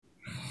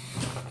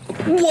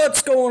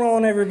What's going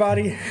on,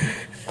 everybody?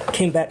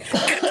 Came back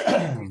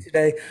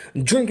today,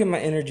 drinking my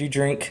energy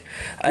drink.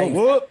 Whoop, I,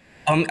 whoop.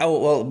 oh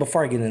well.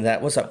 Before I get into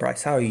that, what's up,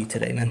 Bryce? How are you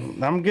today, man?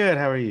 I'm good.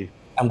 How are you?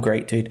 I'm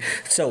great, dude.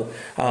 So,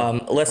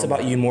 Oh, less hold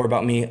about on. you, more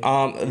about me. Yep,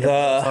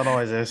 that's how it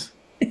always is.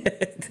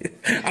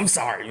 I'm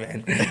sorry,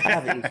 man. I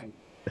have an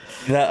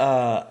issue.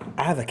 I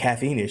have a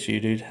caffeine issue,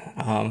 dude.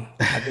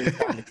 I've been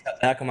trying to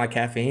cut back on my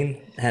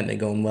caffeine. It hasn't been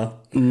going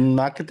well.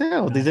 I could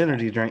tell with these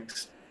energy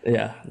drinks.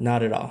 Yeah,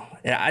 not at all.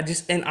 Yeah,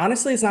 and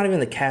honestly, it's not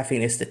even the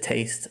caffeine; it's the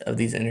taste of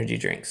these energy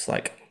drinks.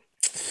 Like,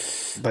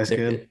 That's they're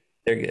good. good.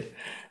 They're good.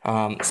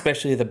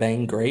 Especially the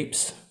Bang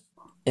grapes.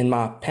 In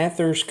my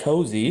Panthers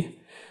cozy,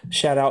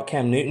 shout out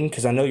Cam Newton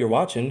because I know you're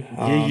watching.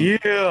 Yeah,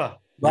 yeah. He's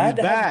Glad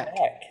to have you back.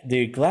 back,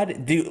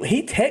 dude. Dude.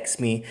 He texts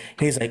me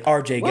and he's like,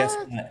 "RJ, guess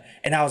What? what?"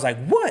 And I was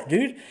like, "What,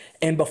 dude?"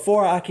 And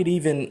before I could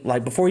even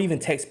before he even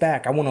text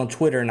back, I went on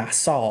Twitter and I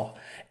saw,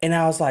 and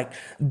I was like,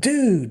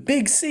 "Dude,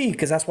 Big C,"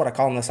 because that's what I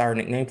call him. That's our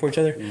nickname for each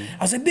other. Mm.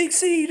 I was like, "Big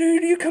C,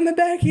 dude, you coming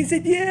back?" He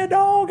said, "Yeah,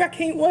 dog, I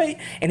can't wait."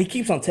 And he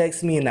keeps on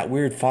texting me in that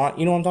weird font.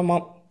 You know what I'm talking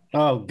about?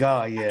 Oh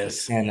God, I can't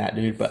yes. stand that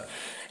dude, but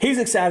he's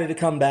excited to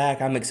come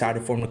back. I'm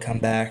excited for him to come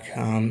back.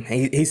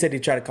 He said he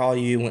tried to call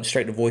you, went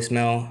straight to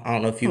voicemail. I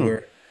don't know if you Hmm.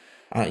 were,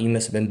 you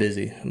must have been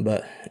busy,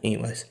 but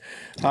anyways,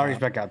 I'll reach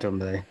back out to him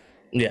today.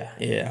 yeah,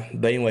 yeah.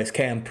 But anyways,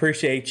 Cam,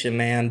 appreciate you,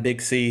 man.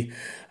 Big C.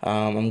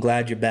 I'm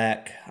glad you're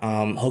back.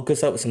 Hook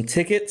us up with some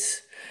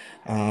tickets.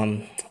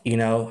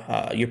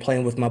 You're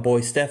playing with my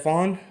boy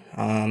Stefan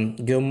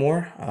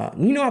Gilmore.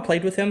 I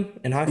played with him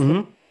in high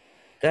school. Hmm.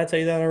 Did I tell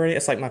you that already?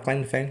 It's like my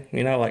claim to fame.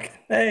 Like,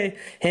 hey,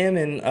 him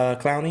and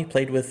Clowney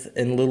played with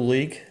in Little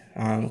League.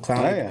 Oh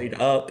Clowney yeah.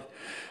 played up.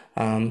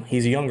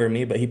 He's younger than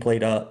me, but he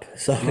played up.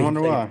 So I he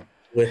wonder played why.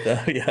 with,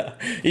 yeah,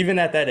 even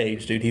at that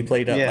age, dude, he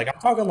played up. Like, Yeah. I'm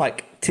talking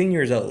like 10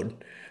 years old.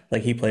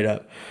 Like, he played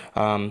up.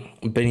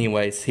 But,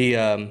 anyways,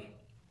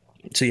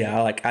 so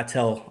yeah, I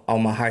tell all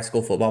my high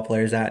school football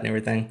players that and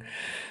everything.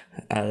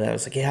 I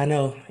was like, yeah, I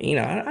know,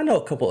 I know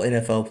a couple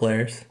NFL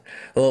players.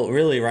 Well,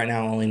 really, right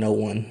now, I only know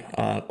one.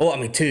 I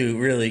mean, two,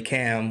 really,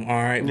 Cam, all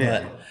right,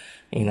 Yeah.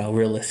 but,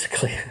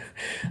 realistically,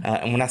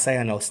 and when I say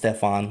I know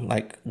Stefan,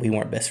 like, we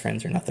weren't best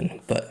friends or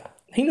nothing, but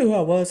he knew who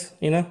I was,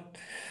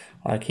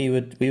 like, we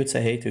would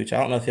say hey to each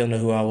other. I don't know if he'll know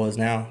who I was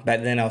now.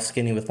 Back then, I was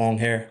skinny with long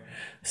hair,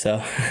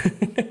 so.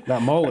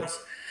 That mullet.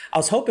 I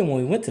was hoping when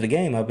we went to the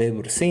game, I'd be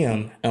able to see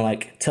him and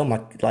like tell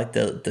my like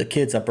the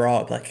kids I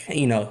brought, like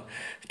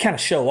kind of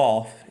show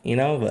off,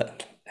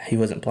 But he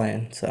wasn't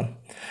playing, so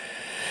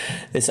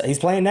he's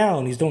playing now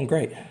and he's doing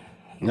great.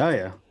 Oh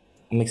yeah.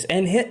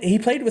 And he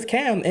played with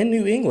Cam in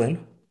New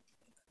England,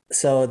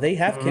 so they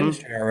have Hmm.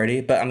 chemistry already.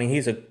 But I mean,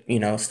 he's a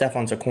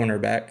Stefan's a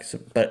cornerback, so,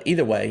 but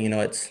either way,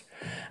 it's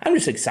I'm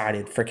just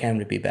excited for Cam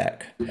to be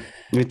back.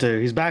 Me too.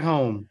 He's back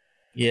home.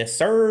 Yes,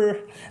 sir.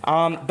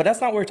 But that's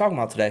not what we're talking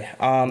about today.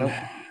 Nope.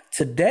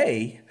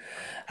 Today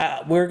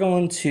we're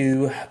going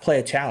to play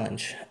a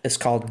challenge. It's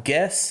called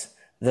Guess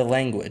the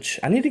Language.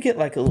 I need to get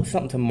like a little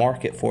something to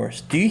mark it for us.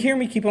 Do you hear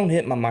me keep on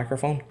hitting my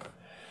microphone?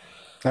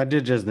 I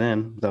did just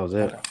then. That was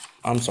it.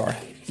 I'm sorry.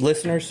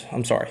 Listeners,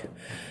 I'm sorry.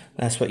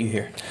 That's what you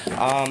hear.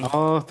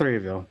 All three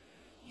of you.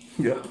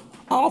 Yeah.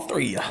 All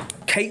three of you.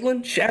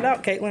 Caitlin, shout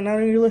out Caitlin. I know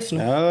you're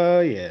listening. Oh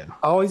yeah.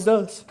 Always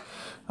does.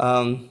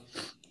 Um,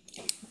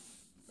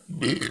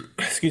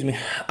 excuse me.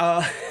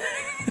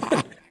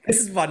 This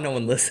is why no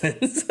one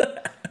listens.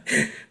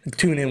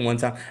 Tune in one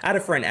time. I had a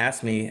friend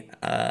ask me,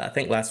 I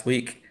think last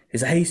week,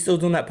 he's like, "Hey, you still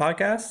doing that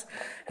podcast?"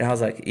 And I was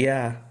like,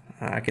 "Yeah,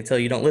 I could tell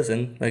you don't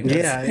listen." Like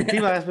that's Yeah.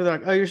 People ask me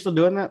like, "Oh, you're still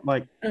doing that?"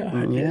 Like, I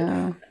did.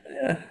 yeah.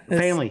 Yeah,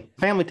 it's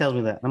Family tells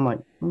me that. I'm like,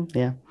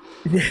 yeah.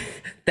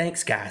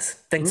 thanks, guys.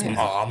 Thanks, Yeah.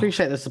 mom.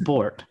 Appreciate the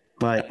support.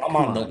 Like, My come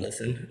mom don't on.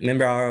 listen.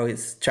 Remember, I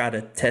always try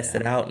to test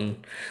it out,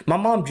 and my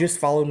mom just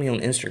followed me on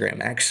Instagram.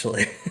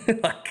 Actually,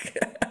 like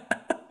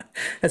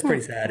that's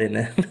pretty sad, isn't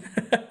it?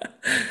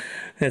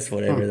 It's Hmm.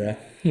 whatever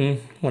though.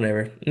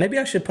 Whatever. Maybe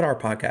I should put our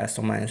podcast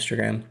on my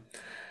Instagram.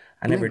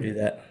 I never Maybe. do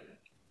that.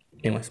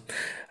 Anyways,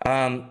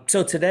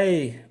 so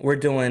today we're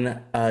doing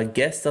a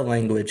guess the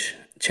language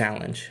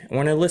challenge. I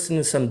want to listen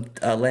to some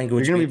You're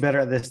language gonna be music. better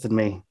at this than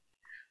me.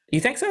 You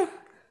think so?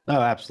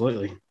 Oh,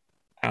 absolutely.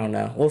 I don't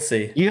know. We'll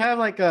see. You have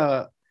like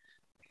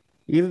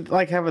you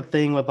like have a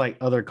thing with like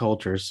other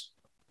cultures.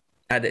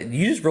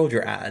 You just rolled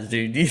your eyes,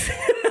 dude.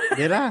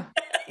 Did I?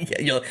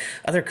 Yeah,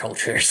 other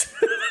cultures.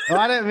 Oh,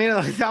 I didn't mean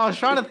like, I was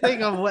trying to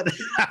think of what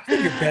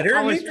You're better I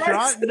at was me,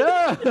 Bryce. trying.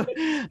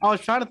 No, I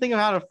was trying to think of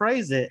how to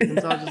phrase it, and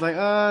so I was just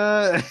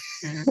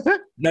like,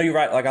 No, you're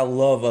right. Like I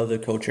love other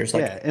cultures.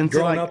 Like yeah. And so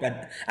growing up,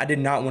 like, I did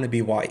not want to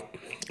be white.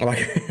 Like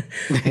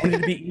I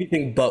wanted to be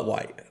anything but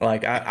white.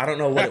 Like I don't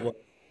know what it was.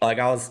 Like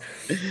I was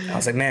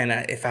like, man,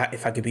 if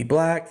I could be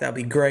black, that'd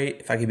be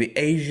great. If I could be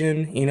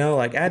Asian,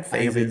 like I had I could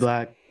be phases.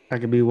 black, I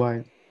could be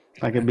white,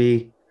 I could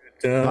be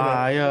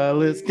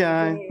violet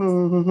sky.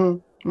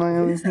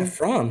 What is that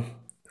from?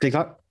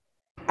 TikTok.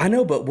 I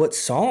know, but what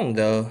song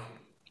though?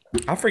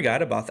 I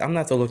forgot about that. I'm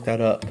gonna have to look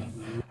that up.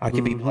 I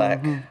could be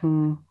black.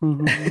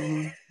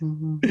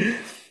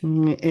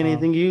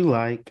 Anything you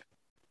like.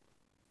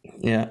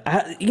 Yeah,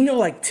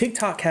 like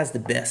TikTok has the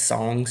best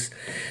songs,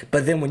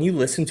 but then when you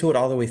listen to it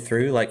all the way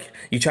through, like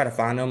you try to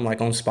find them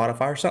like on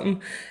Spotify or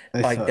something,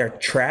 They like they're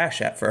suck.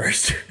 trash at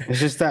first, It's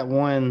just that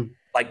one.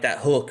 like that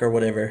hook or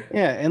whatever.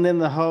 Yeah, and then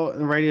the whole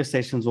radio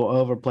stations will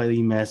overplay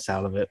the mess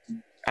out of it.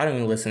 I don't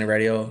even listen to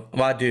radio.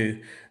 Well, I do.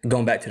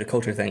 Going back to the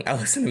culture thing, I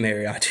listen to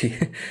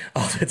mariachi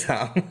all the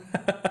time.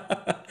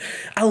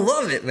 I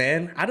love it,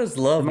 man. I just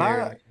Did love my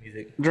mariachi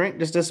music. drink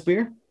just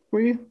disappear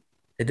for you?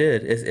 It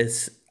did.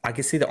 It's I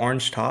can see the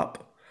orange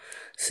top.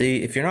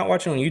 See, if you're not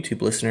watching on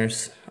YouTube,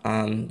 listeners,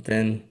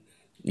 then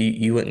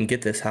you wouldn't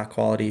get this high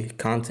quality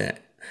content.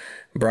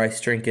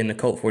 Bryce drinking the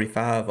Colt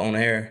 45 on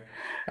air.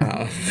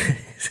 Um,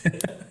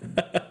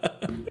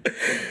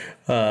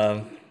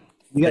 um,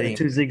 You but got the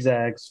two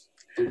zigzags.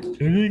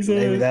 Maybe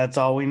anyway. that's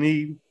all we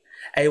need.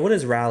 Hey, what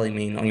does Riley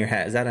mean on your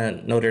hat? Is that a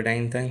Notre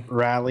Dame thing?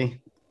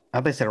 Riley. I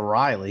thought they said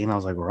Riley, and I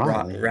was like,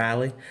 Riley.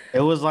 Riley? It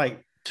was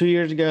like 2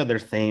 years ago, their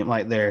theme,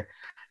 like they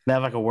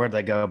have like a word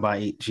they go by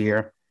each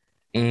year.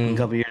 And a Mm,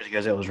 couple years ago,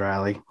 it was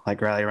rally,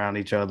 like rally around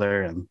each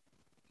other. And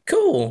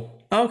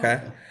cool. Okay.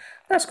 yeah.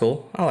 That's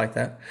cool. I like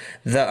that.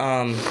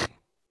 The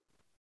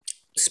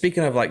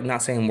Speaking of like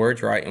not saying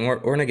words right, and we're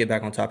gonna get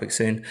back on topic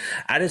soon.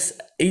 I just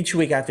each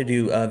week I have to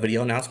do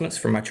video announcements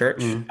for my church.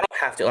 Mm, I don't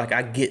have to, like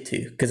I get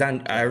to because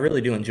I really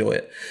do enjoy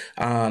it.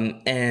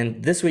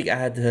 And this week I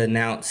had to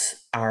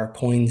announce our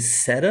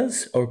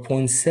poinsettias or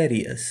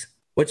poinsettias.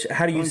 Which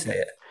how do you say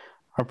poinsettia. it?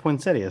 Or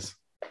poinsettias.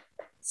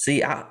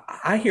 See,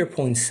 I hear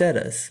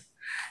poinsettias,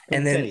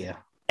 and then Poinsettia.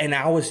 and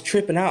I was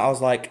tripping out. I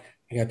was like,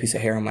 I got a piece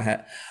of hair on my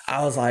hat.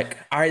 I was like,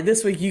 all right,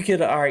 this week you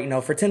could, all right,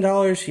 for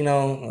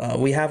 $10,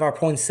 we have our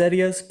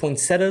poinsettias.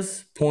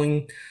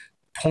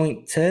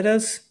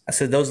 I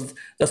said those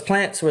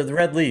plants with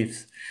red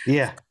leaves.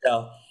 Yeah.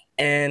 So,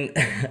 and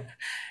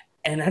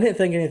and I didn't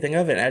think anything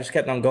of it. I just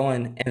kept on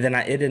going, and then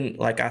it didn't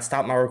like I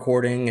stopped my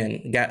recording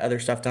and got other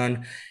stuff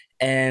done,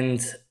 and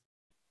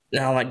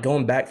now I'm like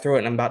going back through it,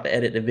 and I'm about to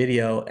edit the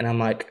video, and I'm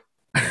like,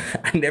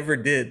 I never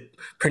did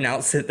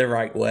pronounce it the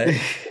right way.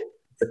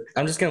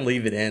 I'm just gonna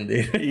leave it in,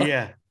 dude.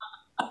 Yeah.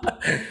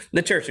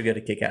 The church will get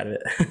a kick out of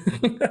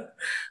it.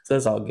 So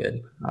it's all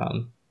good.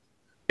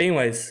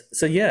 Anyways,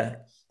 so yeah,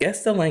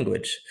 guess the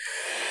language.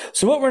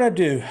 So what we're gonna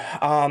do,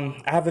 I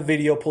have a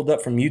video pulled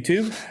up from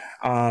YouTube.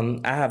 I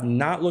have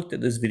not looked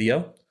at this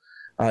video.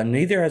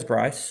 Neither has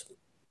Bryce.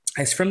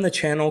 It's from the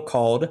channel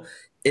called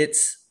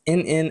It's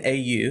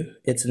NNAU.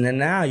 It's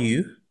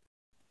Nanayu.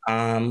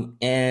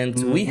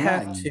 And we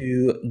have Nine.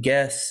 to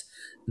guess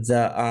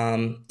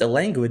the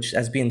language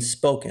as being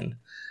spoken.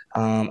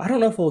 I don't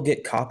know if we'll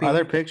get Are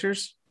there copy.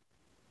 pictures?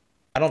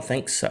 I don't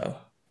think so.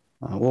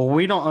 Well,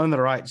 we don't own the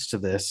rights to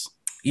this.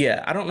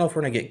 Yeah, I don't know if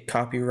we're gonna get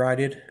copy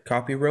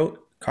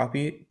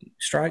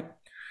strike.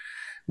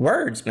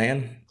 Words,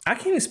 man. I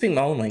can't even speak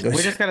my own We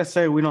language. just got to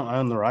say we don't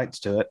own the rights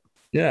to it.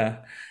 Yeah.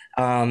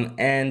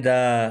 And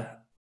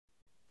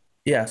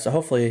yeah, so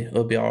hopefully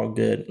it'll be all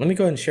good. Let me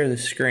go ahead and share the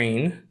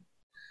screen.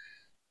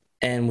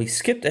 And we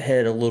skipped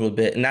ahead a little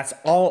bit, and that's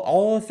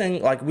all the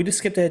thing. Like we just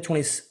skipped ahead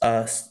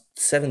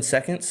 7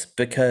 seconds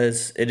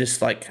because it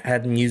just like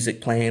had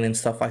music playing and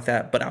stuff like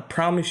that. But I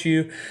promise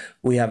you,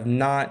 we have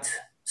not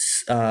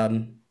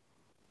um,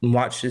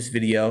 watched this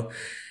video,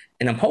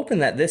 and I'm hoping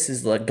that this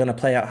is like gonna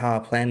play out how I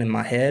planned in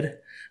my head.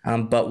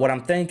 But what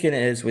I'm thinking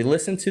is we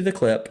listen to the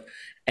clip,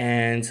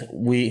 and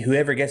we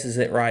whoever guesses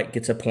it right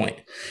gets a point.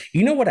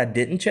 You know what I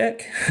didn't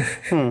check?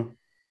 Hmm.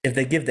 If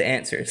they give the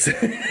answers.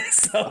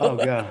 Oh,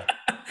 So God.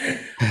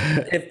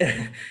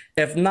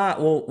 if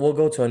not, we'll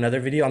go to another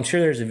video. I'm sure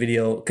there's a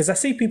video because I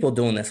see people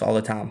doing this all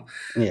the time.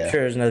 I'm Yeah.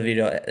 sure there's another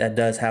video that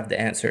does have the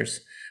answers.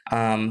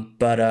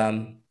 But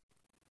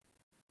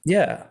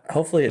yeah,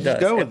 hopefully it Just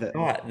does. go If with it.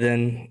 not,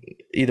 then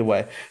either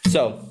way.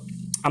 So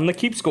I'm gonna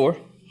keep score.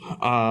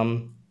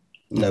 Um,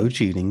 No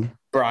cheating.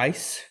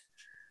 Bryce,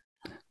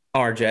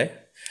 RJ.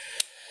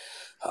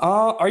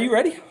 Are you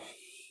ready?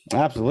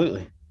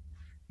 Absolutely.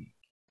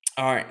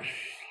 All right.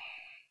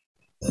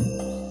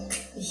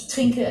 Ich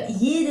trinke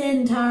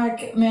jeden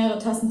Tag mehrere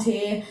Tassen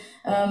Tee.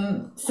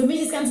 Für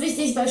mich ist ganz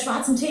wichtig, bei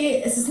schwarzem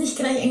Tee, es ist nicht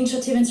gleich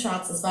englischer Tee, wenn es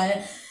schwarz ist,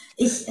 weil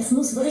es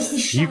muss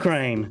richtig scharf.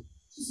 Ukraine.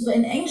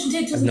 In englischen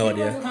Tee tust du No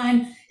Teebeutel idea.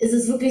 rein, ist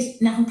es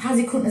wirklich, nach ein paar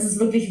Sekunden ist es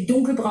wirklich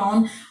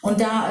dunkelbraun und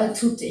da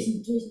tue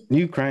ich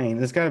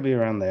Ukraine. It's got to be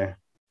around there.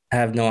 I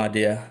have no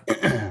idea.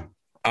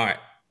 All right.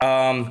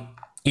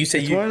 You say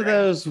It's you one of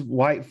those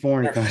white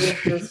foreign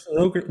countries.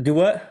 do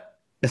what?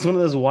 It's one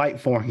of those white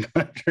foreign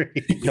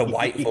countries. The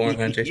white foreign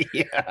country.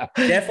 Yeah.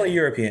 Definitely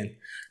European.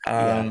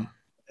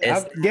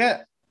 It's,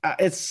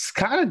 It's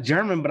kind of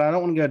German, but I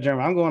don't want to go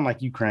German. I'm going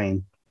like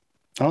Ukraine.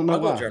 I don't know I'll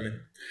go why. German.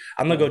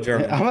 I'm gonna go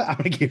German. I'm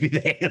gonna give you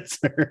the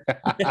answer.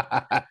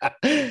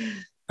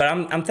 But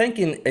I'm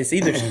thinking it's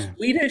either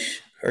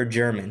Swedish or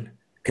German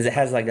because it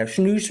has like a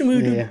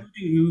Yeah.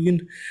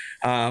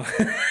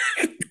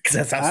 because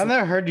that's how I've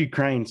never heard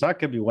Ukraine, so I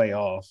could be way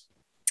off.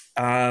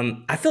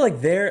 I feel like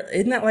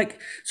isn't that like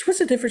so what's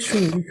the difference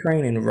between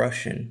Ukraine and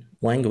Russian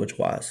language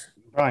wise?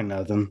 Probably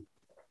nothing.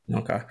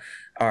 Okay.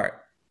 All right.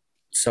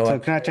 So, So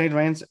can I change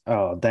my answer?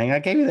 Oh, dang. I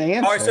gave you the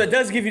all right, so answer. it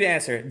does give you the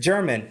answer.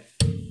 German.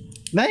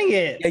 Dang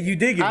it. Yeah, you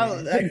did give me.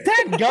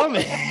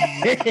 Dadgummit.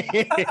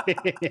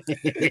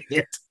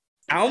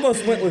 I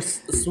almost went with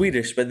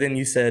Swedish, but then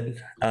you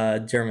said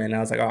German. I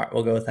was like, all right,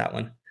 we'll go with that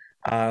one.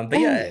 But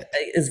Dang yeah, it.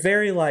 it's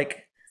very like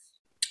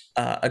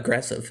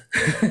aggressive.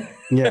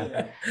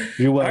 Yeah,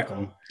 you're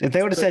welcome. If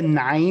they would have said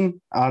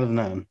 9, I would have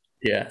known.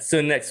 Yeah. So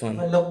next one.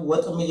 ፈለጉ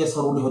ወጥም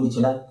እየሰሩ ሊሆን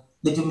ይችላል፣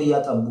 ልጅም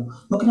እያጠቡ።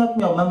 ምክንያቱም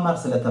ያው መማር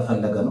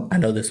ስለተፈለገ ነው። I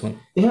know this one.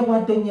 ይሄ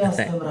ጓደኛ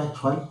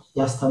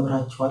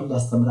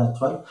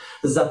ያስተምራቸዋል።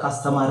 እዛ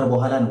ካስተማረ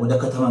በኋላ ነው ወደ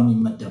ከተማ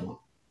የሚመደበው።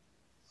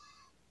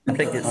 I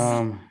think it's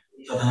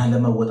ፈተና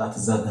ለመወጣት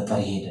እዛ ገጠር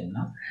ይሄድና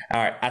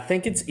all right. I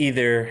think it's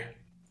either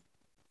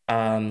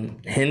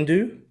Hindu.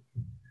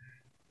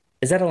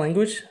 Is that a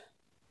language?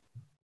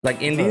 Like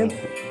Indian?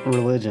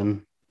 Religion.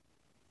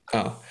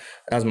 Oh,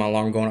 that was my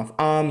alarm going off.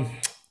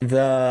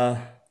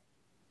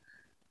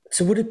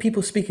 So what did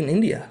people speak in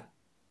India?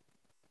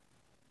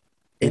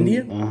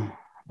 Indian?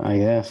 I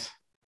guess.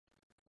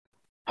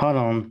 Hold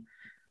on.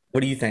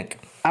 What do you think?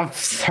 I've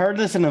heard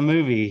this in a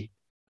movie,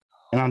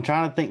 and I'm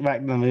trying to think back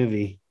to the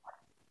movie.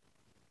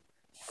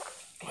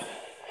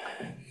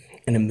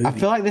 In a movie? I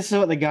feel like this is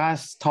what the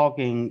guy's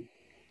talking.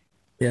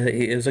 Yeah,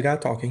 it was a guy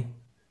talking.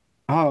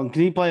 Hold on,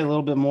 can you play a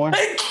little bit more?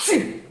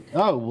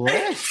 Oh,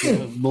 bless you.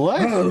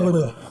 Bless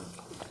you.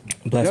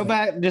 Bless Go me.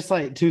 back just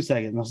like 2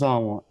 seconds. That's all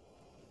I want.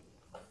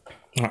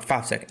 All right,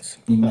 5 seconds.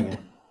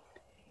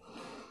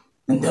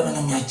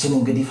 እንደምንኛችን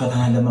እንግዲህ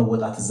ፈተና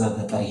ለመወጣት እዛ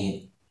ገጠር ይሄድ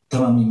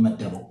ከተማ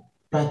የሚመደበው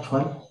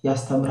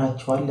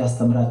ያስተምራቸዋል።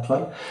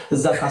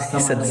 እዛ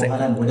ካስተማረ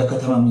በኋላ ነው ወደ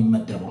ከተማ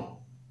የሚመደበው።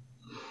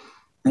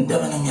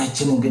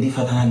 እንደምንኛችን እንግዲህ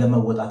ፈተና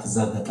ለመወጣት እዛ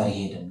ገጠር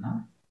ይሄድና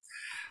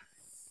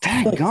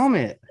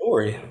Dadgummit.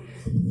 Story.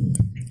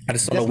 I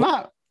just don't It's know.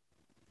 not.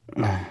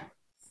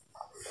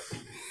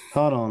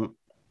 Hold on.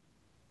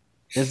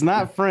 It's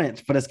not French,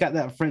 but it's got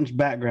that French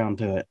background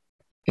to it.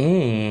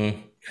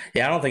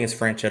 Yeah, I don't think it's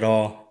French at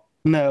all.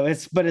 No,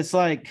 it's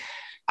like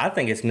I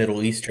think it's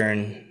Middle Eastern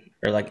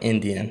or like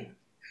Indian.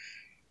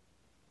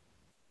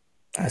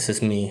 That's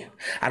just me.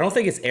 I don't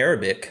think it's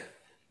Arabic.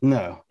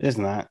 no, it's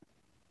not.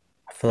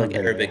 I feel like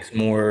Okay. Arabic's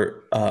more.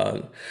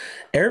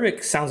 Arabic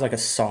sounds like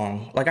a song.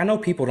 Like I know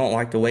people don't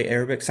like the way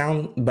Arabic sound,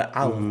 but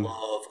I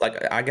love. Like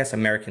I guess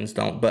Americans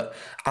don't, but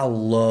I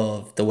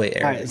love the way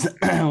All right, Arabic.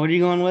 so what are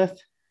you going with?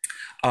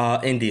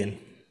 Indian.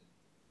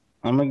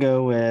 I'm gonna go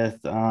with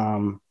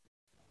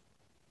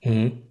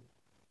hmm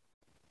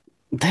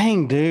dang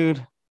dude.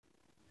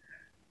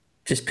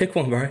 Just pick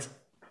one, Bryce.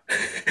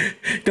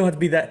 Don't have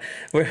to be that.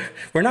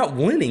 We're not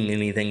winning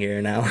anything here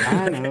now.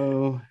 I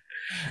know.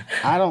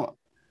 I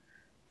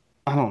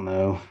don't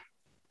know.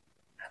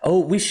 Oh,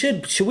 we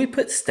should we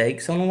put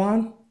stakes on the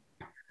line?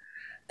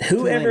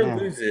 Whoever now.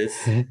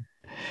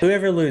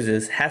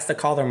 loses has to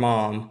call their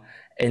mom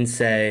and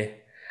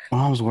say,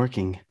 Mom's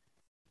working.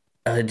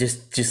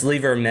 just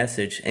leave her a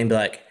message and be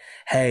like,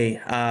 "Hey,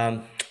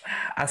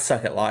 I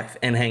suck at life,"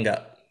 and hang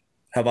up.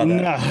 How about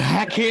that? No,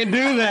 I can't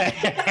do that.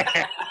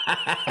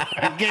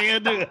 I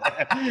can't do it.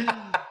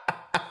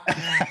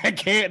 I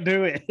can't do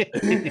it.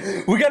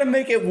 We got to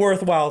make it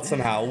worthwhile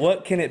somehow. What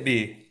can it be?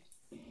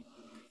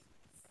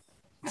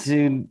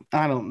 Dude,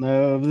 I don't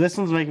know. This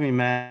one's making me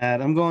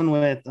mad. I'm going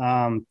with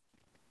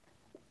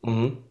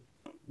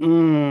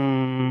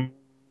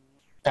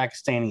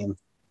Pakistani.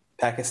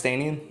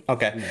 Pakistani?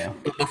 Okay. Yeah.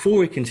 But before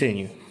we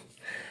continue,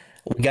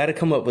 we got to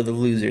come up with a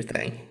loser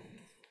thing.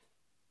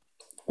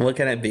 What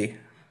can it be?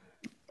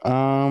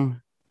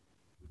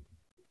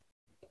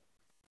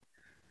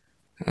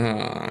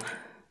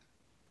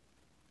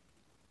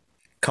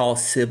 Call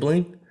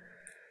sibling?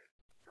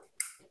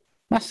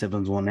 My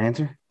siblings won't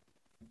answer.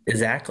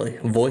 Exactly.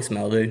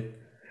 Voicemail, dude.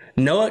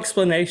 No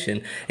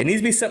explanation. It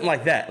needs to be something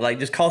like that. Like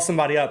just call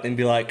somebody up and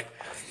be like,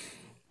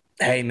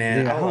 "Hey man,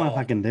 Dude, I don't know if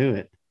I can do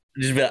it.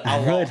 just be like,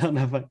 I really don't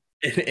know if I.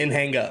 and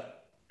hang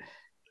up."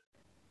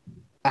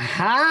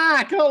 Aha!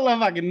 I don't know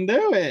if I can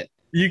do it.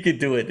 You could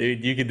do it,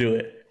 dude. You could do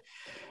it.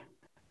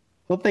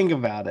 Well, think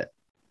about it.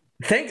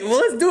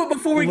 Let's do it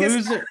before we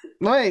get started.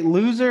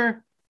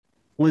 Loser,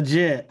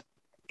 legit.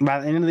 By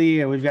the end of the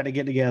year, we've got to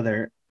get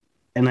together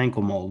in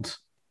ankle molds.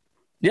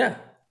 Yeah.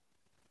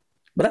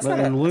 But that's But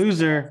not then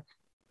loser,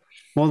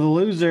 well, the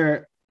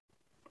loser,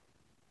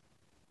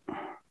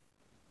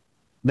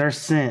 their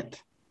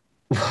scent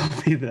will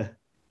be the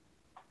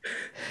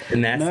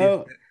nasty.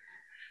 no.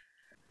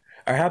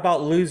 Or how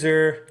about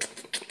loser?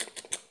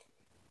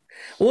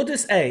 We'll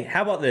just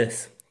how about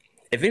this?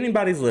 If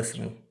anybody's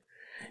listening,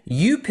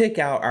 you pick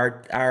out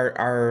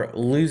our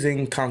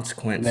losing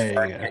consequence There you for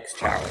our go. next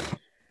challenge.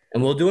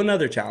 And we'll do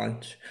another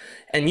challenge.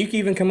 And you can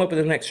even come up with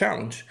the next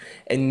challenge.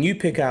 And you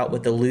pick out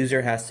what the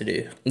loser has to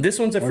do. This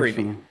one's a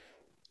freebie.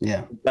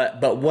 Yeah.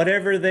 But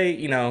whatever they,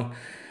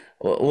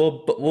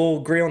 we'll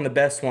agree on the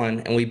best one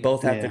and we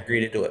both have to Yeah.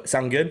 agree to do it.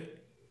 Sound good?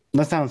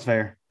 That sounds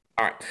fair.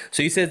 All right.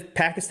 So you said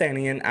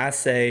Pakistani. I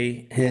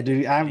say, Yeah,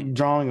 dude, I'm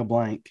drawing a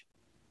blank.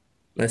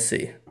 let's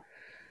see.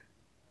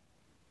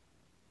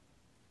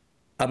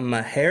 A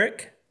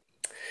Maharik.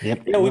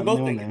 Yep. Yeah, we Not both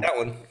doing think that. that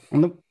one.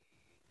 Nope.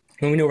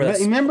 And we know where But that's.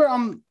 you remember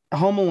on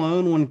Home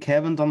Alone when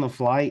Kevin's on the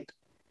flight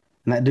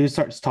and that dude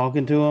starts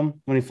talking to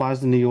him when he flies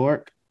to New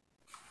York?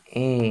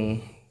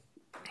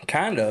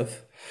 Kind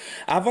of.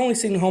 I've only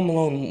seen Home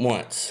Alone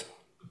once.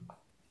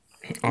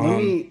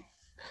 Let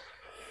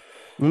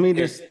me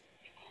just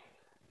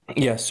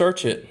Yeah,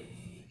 search it.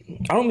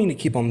 I don't mean to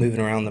keep on moving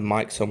around the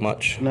mic so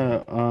much.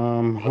 no I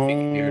don't know if you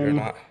can hear it or Home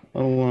not.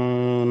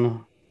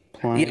 Alone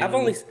Yeah, I've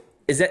only. plane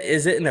Is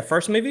it in the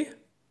first movie?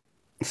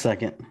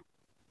 second.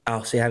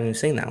 Oh, see, I haven't even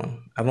seen that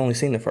one. I've only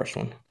seen the first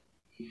one.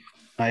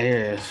 Oh, here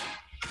it is.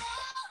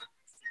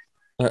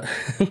 Uh,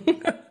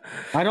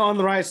 I don't own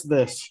the rights to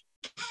this.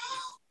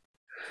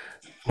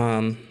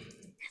 um,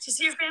 Did you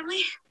see your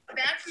family?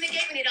 Back from the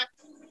gate when you don't.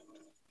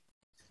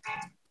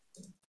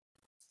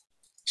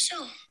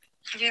 So,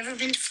 have you ever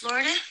been to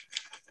Florida?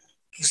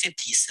 Où c'est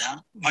petit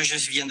ça? Moi, je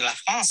viens de la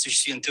France, je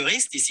suis un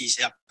touriste ici.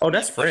 C'est la Oh,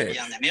 that's première fois que French. Je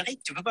viens en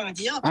Amérique. Tu peux pas me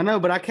dire? I know,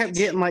 but I kept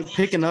getting like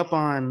picking up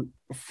on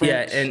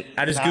yeah, French and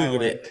I just Googled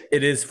dialect. it.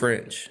 It is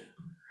French.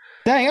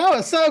 Dang, I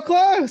was so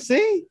close.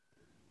 See,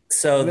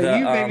 So but the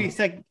you made me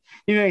second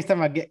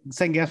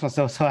guess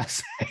myself, so I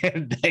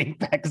said dang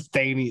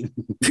Pakistani.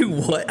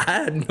 dude, what? I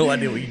had no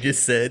idea what you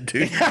just said,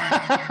 dude.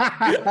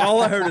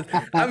 All I heard is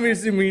I'm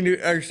assuming you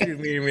excuse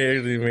me,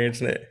 immediately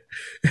mention it.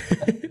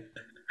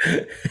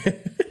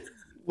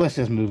 Let's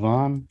just move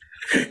on.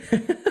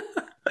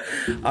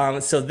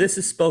 So this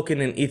is spoken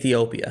in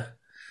Ethiopia.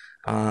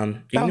 Do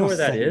you know where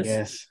that is?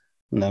 Yes.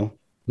 No.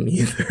 Me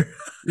either.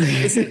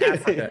 It's in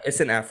Africa. It's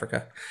in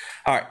Africa.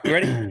 All right, you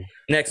ready?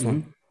 Next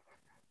one.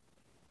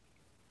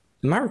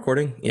 Am I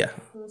recording? Yeah.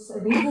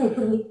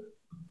 1,000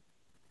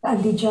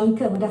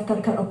 dijangka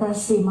mendaftarkan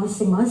operasi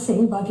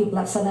masing-masing bagi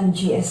pelaksanaan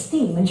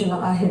GST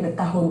menjelang akhir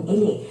tahun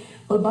ini.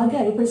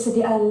 Pelbagai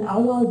persediaan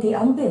awal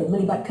diambil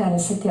melibatkan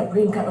setiap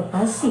peringkat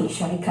operasi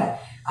syarikat.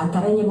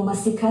 Antaranya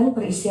memastikan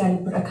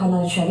perisian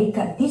perakalan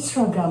syarikat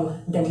diseragam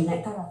dan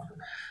dinaik taraf.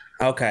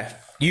 Okay.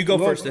 You go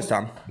first this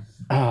time.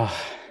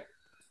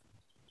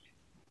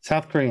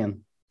 South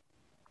Korean.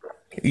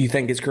 You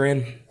think it's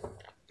Korean?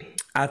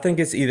 I think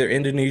it's either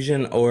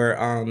Indonesian or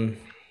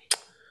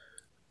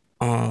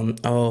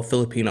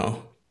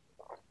Filipino.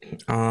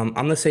 I'm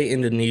gonna say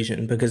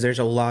Indonesian because there's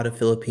a lot of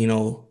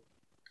Filipino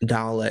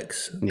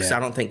dialects. Because Yeah. I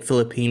don't think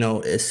Filipino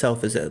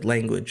itself is a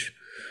language.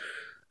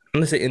 I'm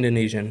gonna say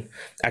Indonesian.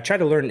 I tried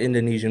to learn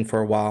Indonesian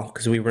for a while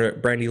because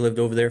Brandy lived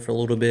over there for a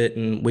little bit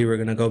and we were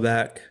gonna go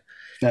back.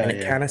 And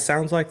it kind of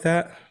sounds like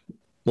that.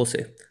 We'll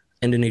see.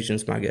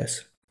 Indonesian's my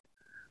guess.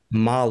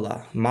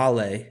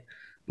 Malay.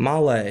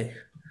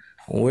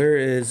 Where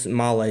is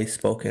Malay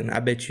spoken? I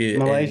bet you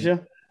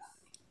Malaysia.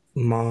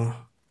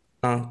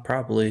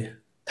 probably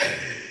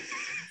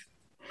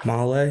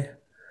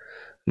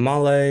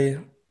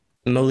Malaysia,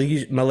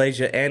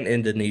 Malaysia, and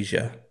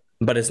Indonesia,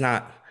 but it's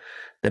not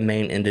the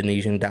main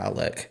Indonesian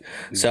dialect.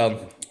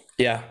 So,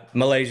 yeah,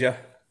 Malaysia.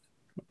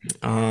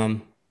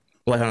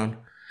 Wait on.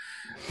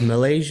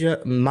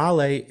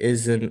 Malay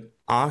is an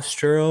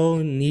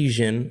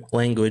Austronesian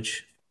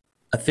language,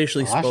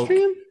 officially spoken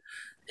Austrian?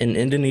 in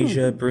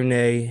Indonesia,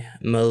 Brunei,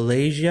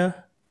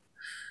 Malaysia.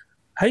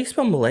 How do you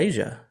spell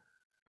Malaysia?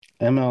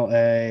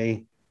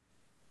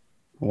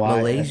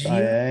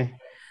 MLAYSIA.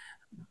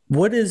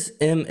 What is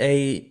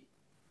MALAYSA?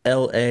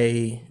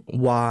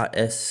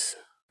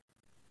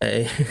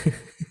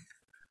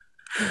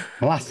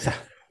 Malasa.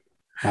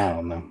 I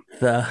don't know.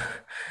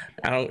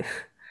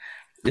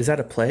 Is that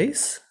a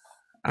place?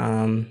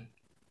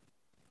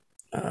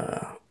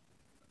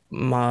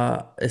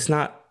 It's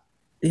not.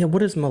 Yeah,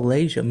 what is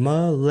Malaysia?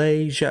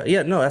 Malaysia.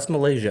 Yeah, no, that's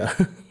Malaysia.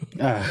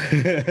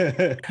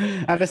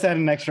 I just had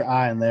an extra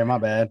I in there. My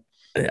bad.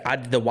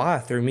 The Y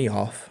threw me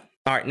off.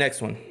 All right,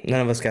 next one.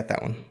 None of us got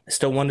that one.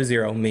 Still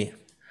 1-0, me.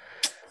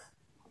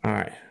 All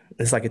right.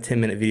 It's like a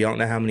 10-minute video. I don't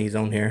know how many's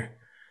on here.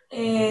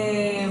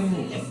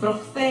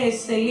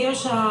 Προχθές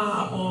τελείωσα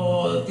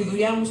από τη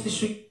δουλειά μου στη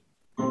Σουηδία.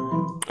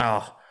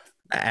 Oh,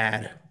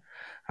 ad.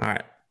 All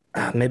right.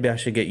 Maybe I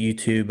should get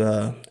YouTube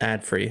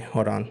ad free.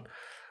 Hold on.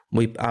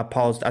 I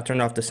paused. I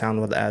turned off the sound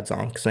with the ads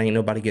on because ain't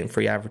nobody getting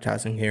free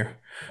advertising here.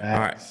 All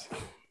right.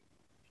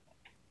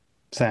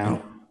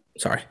 Sound.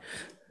 Sorry.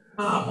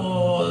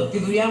 Από τη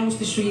δουλειά μου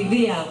στη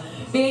Σουηδία.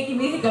 Πήγα,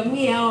 κοιμήθηκα 1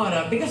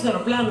 ώρα. Πήγα στο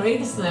αεροπλάνο,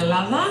 ήρθα στην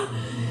Ελλάδα.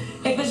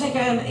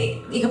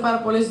 Είχα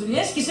πάρα πολλές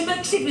δουλειές και σήμερα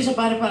ξύπνησα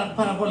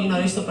πάρα πολύ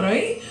νωρίς το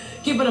πρωί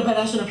και είπα να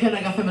περάσω να πιω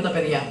ένα καφέ με τα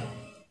παιδιά.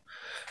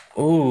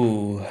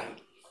 Ooh.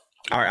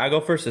 All right, I go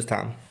first this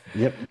time.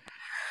 Yep.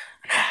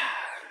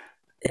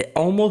 It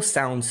almost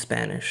sounds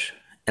Spanish,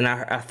 and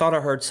I thought I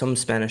heard some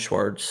Spanish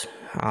words,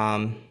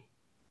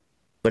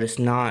 but it's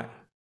not.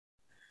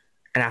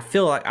 And I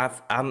feel like I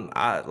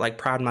like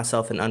pride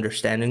myself in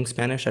understanding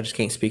Spanish. I just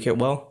can't speak it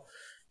well,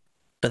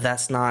 but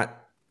that's not.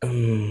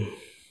 I'm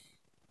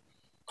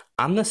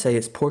gonna say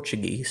it's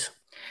Portuguese.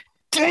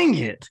 Dang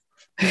it.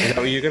 Is that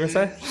what you're gonna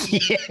say?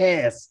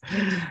 Yes.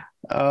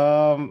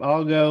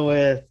 I'll go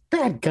with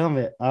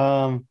dadgummit.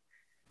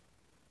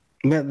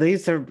 But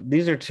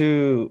these are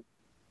too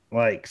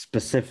like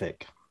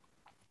specific.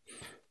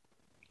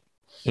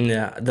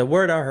 Yeah, the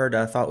word I heard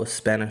I thought was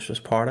Spanish was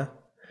para,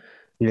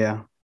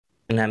 Yeah.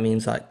 and that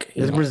means like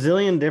Is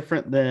Brazilian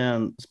different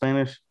than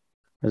Spanish?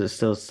 Or is it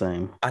still the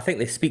same? I think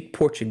they speak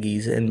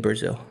Portuguese in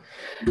Brazil.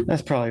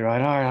 That's probably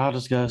right. All right, I'll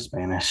just go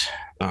Spanish.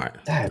 All right,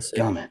 That's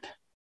gummit.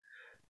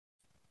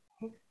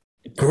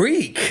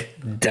 Greek.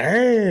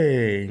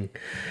 Dang.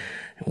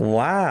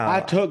 Wow. I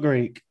took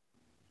Greek.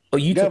 Oh,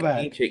 you Go took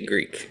back. ancient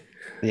Greek.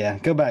 Yeah,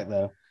 go back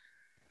though.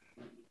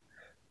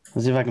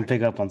 Let's see if I can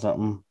pick up on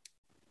something.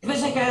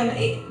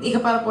 Είχα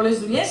πάρα πολλές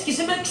δουλειές και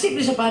σήμερα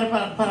ξύπνησα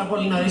πάρα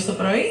πολύ νωρίς το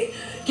πρωί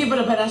και είπα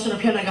να περάσω να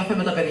πιω ένα καφέ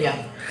με τα παιδιά.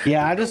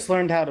 Yeah, I just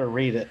learned how to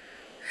read it.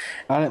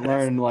 I didn't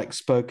learn like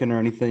spoken or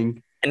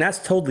anything. And that's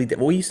totally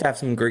different. We used to have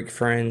some Greek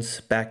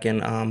friends back in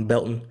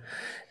Belton,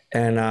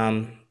 and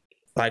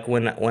like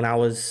when I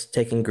was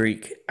taking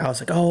Greek, I was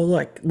like, "Oh,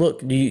 look,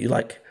 do you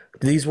like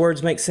do these words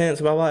make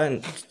sense?" Blah blah. And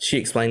she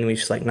explained to me,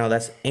 she's like, "No,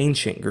 that's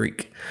ancient Greek.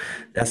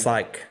 That's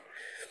like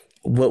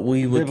what we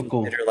would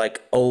Biblical. consider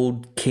like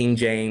old King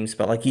James,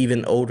 but like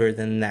even older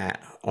than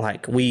that.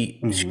 Like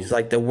she's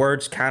like the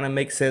words kind of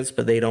make sense,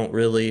 but they don't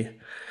really.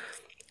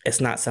 It's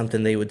not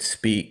something they would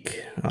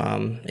speak,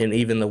 and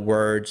even the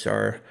words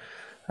are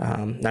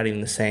not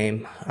even the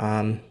same.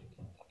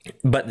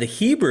 But the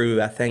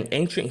Hebrew, I think,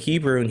 ancient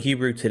Hebrew and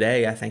Hebrew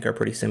today, I think, are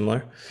pretty similar.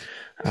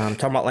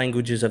 Talking about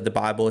languages of the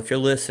Bible, if you're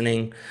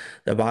listening,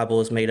 the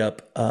Bible is made up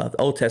of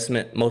Old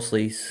Testament,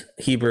 mostly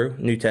Hebrew,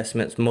 New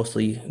Testament,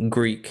 mostly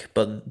Greek,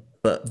 but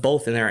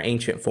both in their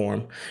ancient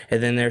form.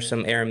 And then there's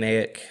some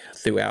Aramaic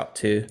throughout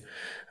too.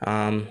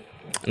 And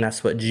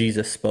that's what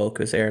Jesus spoke,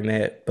 was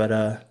Aramaic. But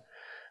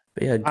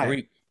yeah,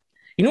 Greek.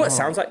 You know what it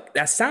sounds like?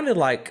 That sounded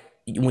like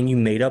when you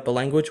made up a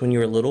language when you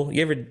were little.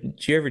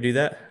 Did you ever do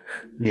that?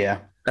 Yeah,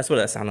 That's what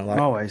that sounded like.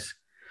 always.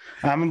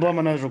 I'm gonna blow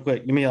my nose real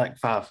quick. Give me like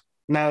 5.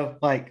 No,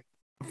 like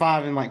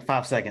 5 in like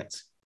 5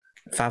 seconds.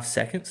 5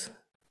 seconds.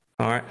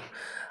 All right.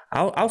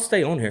 I'll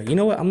stay on here. You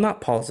know what? I'm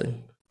not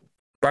pausing.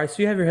 Bryce,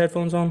 do you have your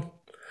headphones on?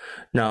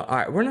 No. All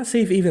right. We're gonna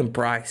see if even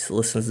Bryce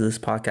listens to this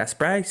podcast.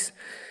 Bryce,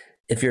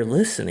 if you're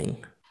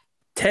listening,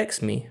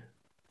 text me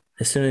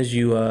as soon as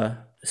you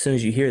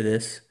hear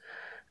this,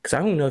 because I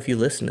don't know if you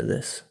listen to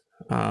this.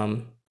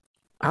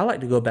 I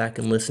like to go back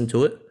and listen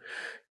to it.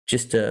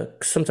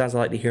 Sometimes I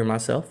like to hear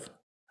myself.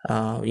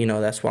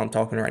 That's why I'm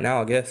talking right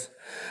now, I guess.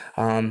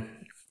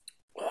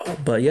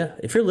 But yeah,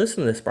 if you're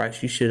listening to this,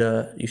 Bryce, you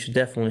should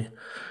definitely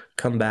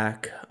come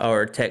back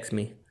or text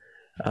me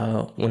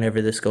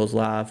whenever this goes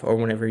live or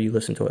whenever you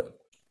listen to it.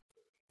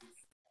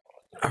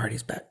 All right,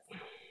 he's back.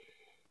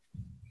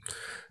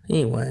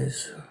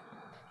 Anyways.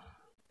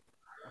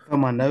 I feel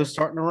my nose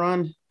starting to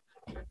run.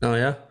 Oh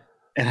yeah.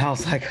 And I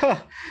was like, huh.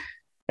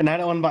 And I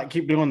don't want to like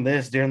keep doing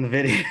this during the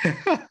video.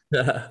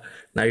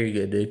 No, you're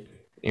good, dude.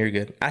 You're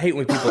good. I hate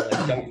when people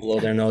like don't blow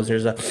their nose.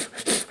 There's a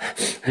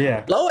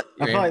Yeah. blow it.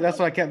 I feel like that's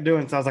what I kept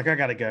doing. So I was like, I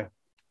gotta go.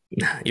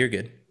 Nah, you're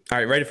good. All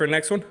right, ready for the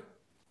next one?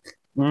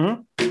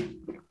 Mm-hmm.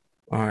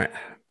 All right.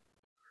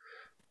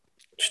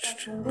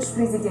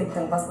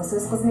 Президенттің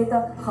баспасөз қызметі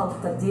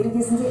халықты дер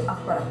кезінде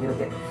ақпарат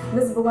беруде.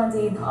 Біз бұған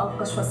дейін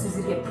алып-қашпа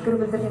сөздерге пікір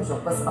білдірген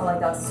жоқпыз,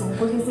 алайда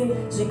соңғы кезде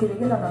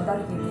жекелеген адамдар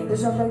елдегі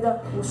жағдайда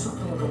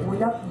ушықтыруды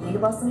ойлап,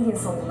 елбасының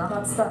денсаулығына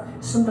қатысты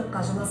шындыққа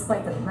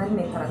жанаспайтын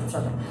мәлімет таратып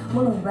жатыр.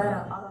 Мұның бәрі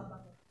адамдар.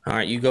 All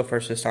right, you go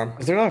first this time.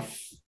 Is there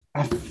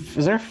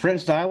a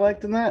French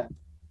dialect in that?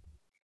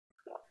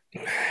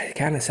 It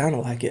kind of sounded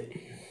like it.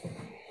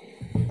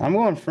 I'm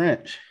going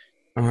French.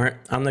 All right,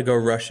 I'm gonna go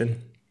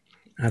Russian.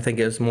 I think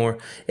it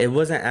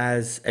wasn't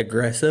as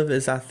aggressive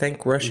as I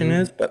think Russian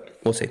is, but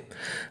we'll see.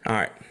 All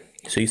right,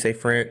 so you say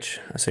French,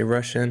 I say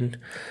Russian.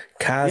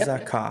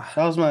 Kazakh.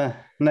 That was my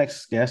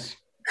next guess.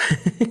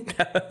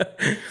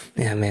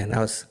 Yeah, man, that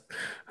was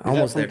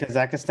almost from there.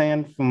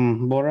 Kazakhstan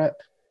from Borat.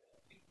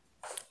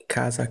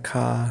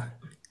 Kazakh.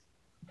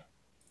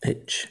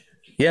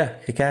 Yeah,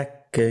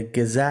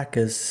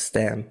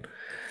 Kazakhstan.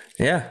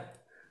 Yeah.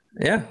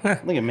 Huh.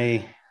 Look at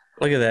me.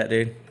 Look at that,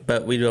 dude.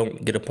 But we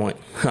don't get a point.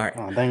 All right.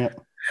 Oh, dang it.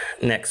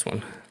 Next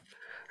one.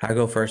 I'll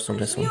go first on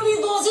this one.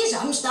 2012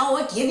 já me estão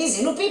aqui a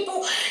dizer no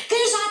Pipo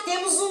que já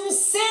temos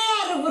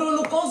cérebro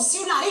no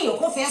confessionário. E eu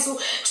confesso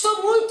que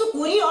estou muito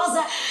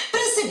curiosa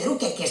para saber o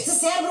que é que este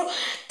cérebro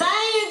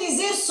tem a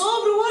dizer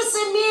sobre o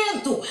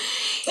orçamento.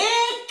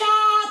 É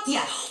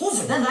Kátia, o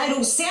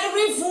verdadeiro cérebro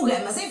em fuga,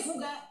 mas em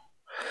fuga.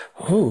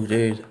 Oh,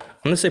 dude.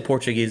 I'm going to say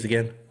Portuguese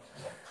again.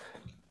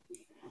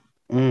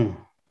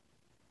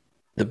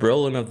 The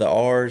rolling of the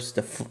R's,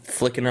 the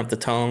flicking of the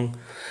tongue,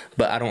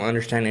 but I don't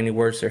understand any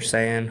words they're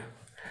saying.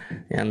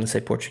 Yeah, I'm going to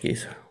say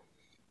Portuguese.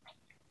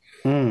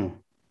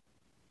 I'm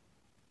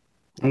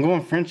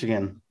going French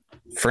again.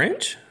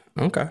 French?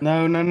 Okay.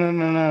 No.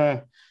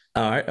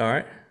 All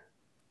right.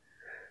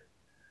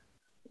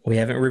 We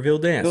haven't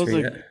revealed the answer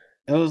yet.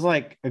 It was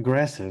like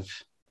aggressive.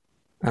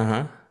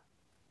 Uh-huh.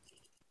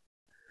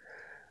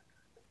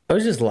 It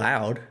was just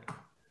loud.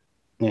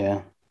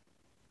 Yeah.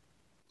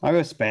 I'll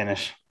go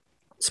Spanish.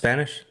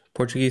 Spanish?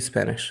 Portuguese?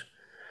 Spanish?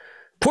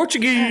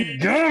 Portuguese!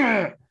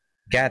 Damn it!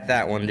 Got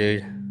that one,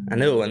 dude. I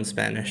knew it wasn't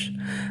Spanish.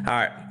 All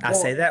right. I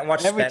say that and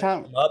watch every Spanish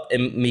time- come up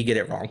and me get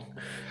it wrong.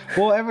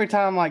 Well, every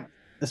time like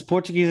it's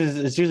Portuguese,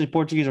 it's usually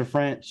Portuguese or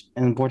French,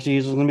 and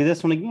Portuguese was gonna be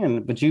this one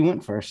again. But you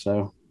went first,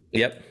 so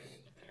Yep.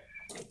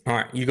 All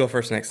right. You go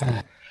first next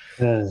time.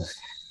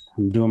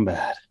 I'm doing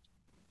bad.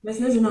 Mēs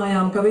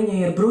nezinājām, ka viņi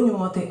ir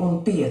bruņoti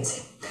un 5.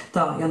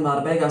 Tā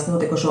janvāra beigās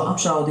notikušo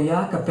apšaudu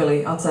Jēkabpilī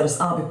atceras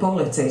abi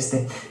policisti,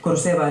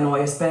 kurus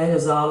ievainoja spēļu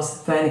zāles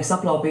Fēniks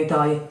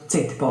aplaupītāji,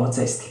 citi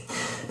policisti.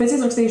 Pēc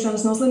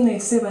izrakstīšanas no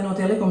slimnīcas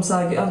ievainotie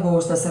likumsargi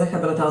atgūstas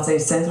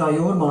rehabilitācijas centrā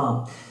Jūrmalā.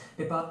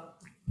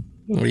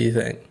 What do you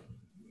think?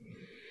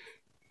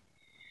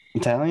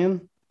 Italian?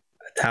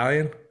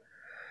 Italian?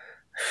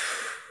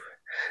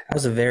 That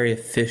was a very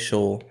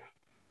official.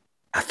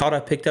 I thought I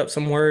picked up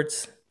some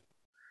words.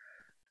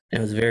 It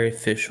was very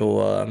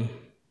official. It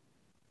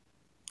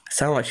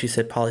sounded like she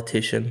said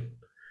politician.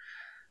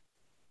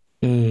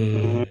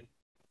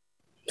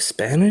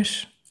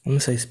 Spanish? I'm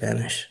gonna say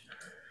Spanish.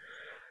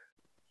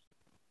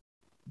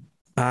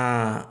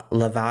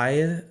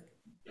 Latvian.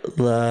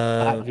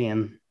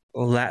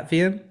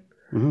 Latvian?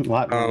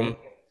 Latvian.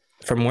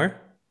 From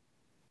where?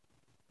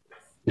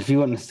 If you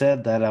wouldn't have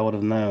said that, I would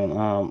have known.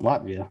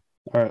 Latvia.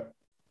 Or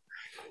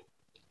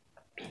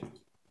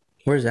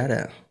Where's that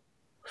at?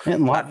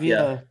 in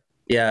Latvia.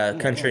 Yeah,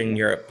 country in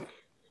Europe.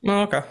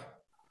 Oh, okay.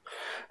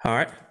 All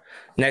right.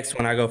 Next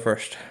one, I go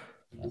first.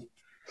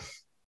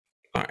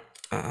 All right.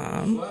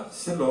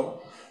 C'est long.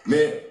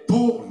 Mais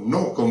pour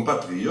nos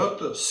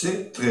compatriotes,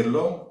 c'est très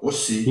long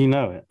aussi. You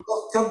know it.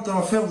 Quand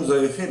enfin vous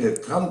avez fait les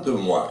 30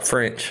 mois,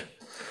 French.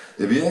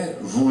 eh bien,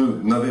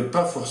 vous n'avez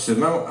pas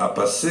forcément à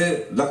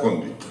passer la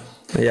conduite.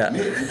 Yeah.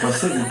 Mais vous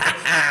passez les tests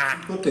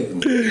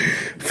psychotechniques.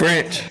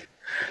 French.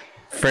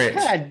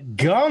 God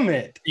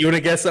gummit. You want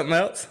to guess something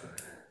else?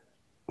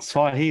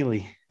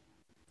 Swahili.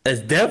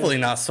 It's definitely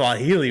not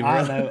Swahili, bro.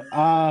 I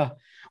know.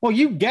 Well,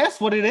 you guess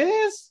what it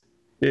is?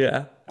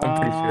 Yeah, I'm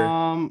pretty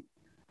sure.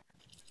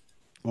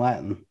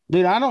 Latin.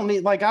 Dude, I don't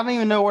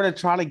even know where to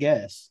try to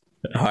guess.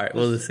 All right,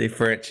 we'll just say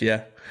French.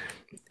 Yeah,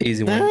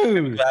 easy one. Dude.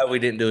 I'm glad we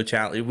didn't do a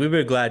challenge. We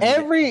were glad.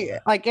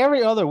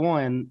 Every other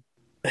one.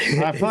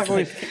 I feel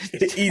like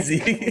it's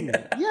easy.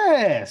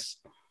 Yes.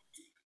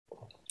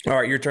 All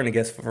right, your turn to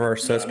guess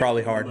first, so it's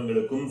probably hard.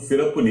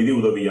 சிறப்பு நிதி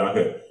உதவியாக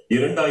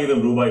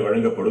 2000 ரூபாய்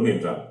வழங்கப்படும்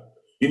என்றார்.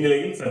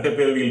 இந்நிலையில்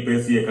சட்டப்பேரவையில்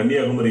பேசிய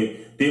கன்னியாகுமரி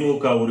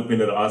திமுக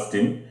உறுப்பினர்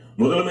ஆஸ்டின்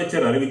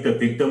முதலமைச்சர் அறிவித்த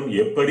திட்டம்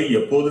எப்படி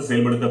எப்போது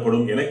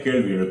செயல்படுத்தப்படும் என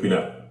கேள்வி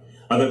எழுப்பினார்.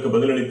 அதற்கு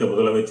பதிலளித்த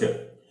முதலமைச்சர்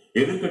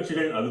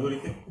எதிர்க்கட்சிகள் அது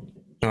குறித்து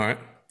All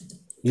right.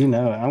 You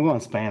know it. I'm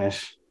going Spanish.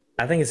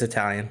 I think it's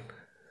Italian.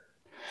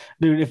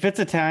 Dude, if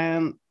it's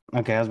Italian,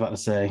 okay, I was about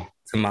to say.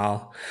 Tamal.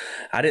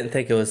 I didn't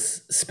think it was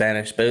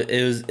Spanish, but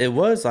it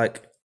was like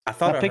I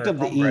thought I picked heard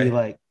up the hombre. E,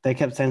 like they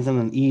kept saying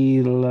something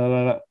E. La,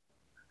 la, la.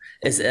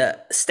 It's a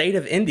state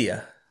of India.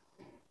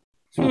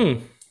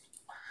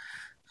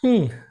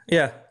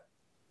 Yeah.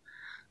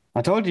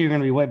 I told you you're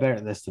going to be way better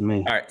at this than me.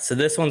 All right, so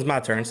this one's my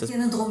turn. So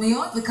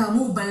דרומיות,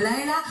 וכאמור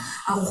בלילה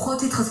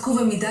הרוחות התחזקו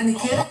במידה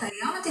ניכרת.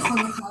 הים התיכון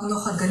מחר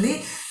נוחת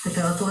גלי,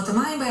 טמפרטורת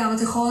המים בים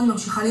התיכון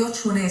ממשיכה להיות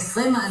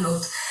 18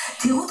 מעלות.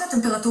 תראו את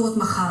הטמפרטורות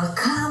מחר,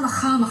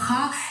 כמה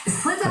מחר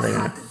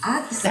 21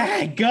 עד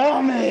 20.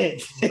 Gummit!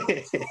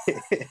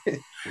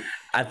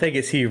 I think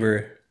it's Hebrew.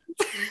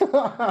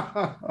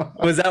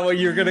 Was that what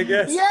you were gonna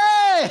guess?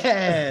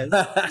 Yes!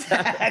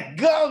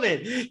 Gummit!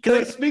 Can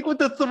I speak with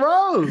the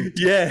throat?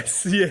 Yes.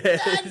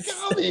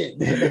 Gummit!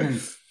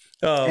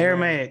 Oh,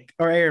 Aramaic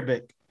or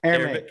Arabic?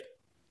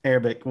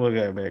 Arabic. We'll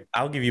go Arabic.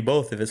 I'll give you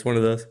both if it's one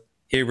of those.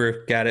 Hebrew,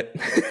 got it.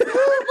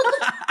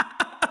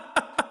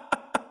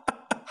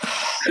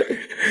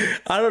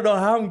 I don't know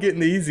how I'm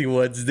getting the easy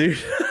ones,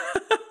 dude.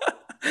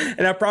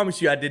 And I promise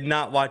you, I did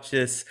not watch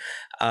this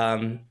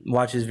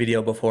video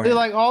before.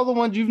 Dude, like all the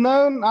ones you've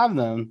known, I've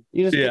known.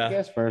 You just get to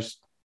guess first.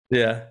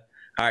 Yeah.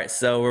 All right,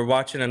 so we're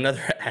watching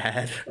another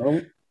ad.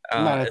 Oh, I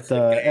might have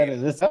to edit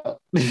this out.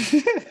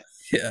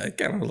 Yeah,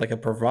 kind of like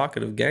a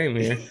provocative game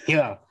here.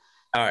 Yeah.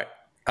 All right.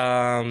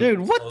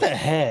 Dude, what the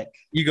heck?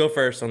 You go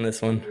first on this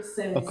one.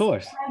 Of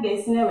course.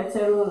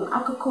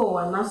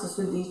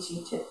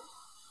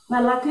 Na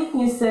Latvic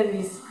News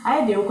Service,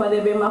 anyị dị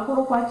nkwadebe ma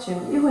kwụrụkwa chim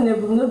ịhụ na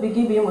ebumnobi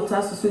gị bụ ịmụta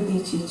asụsụ dị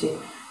iche iche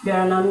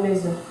bịara na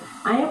mmezu.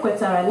 Anyị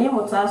kwetara na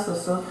ịmụta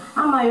asụsụ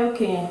amaghị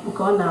okenye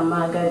nke ọ na-ama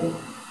agadi.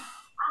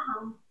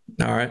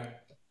 All right.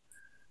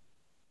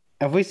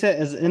 Have we said,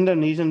 has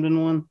Indonesian been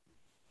one?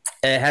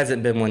 It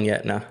hasn't been one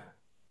yet, no.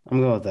 I'm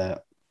going with that.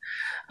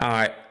 All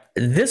right.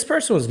 This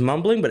person was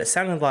mumbling, but it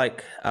sounded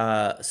like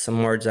some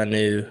words I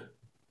knew.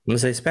 I'm going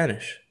to say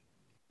Spanish.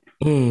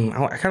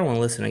 I kind of want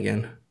to listen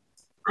again.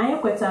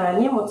 Anyị kwetara na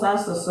ịmụta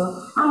asụsụ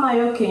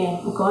amaghị okenye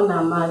nke ọ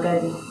na-ama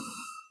agadi.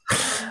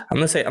 I'm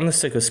gonna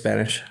stick with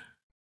Spanish.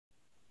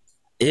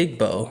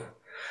 Igbo.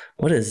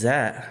 What is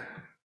that?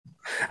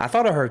 I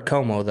thought I heard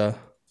Como though.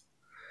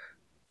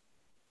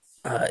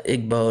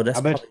 Igbo. That's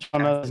I bet you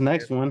know this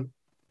next one.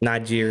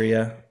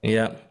 Nigeria.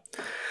 Yep.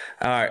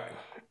 All right.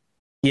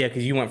 Yeah,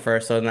 because you went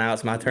first, so now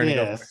it's my turn to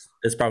go Yes. first.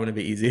 It's probably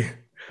gonna be easy.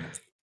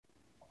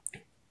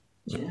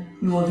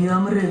 I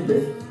łowiłam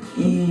ryby.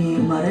 I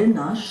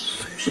marynarz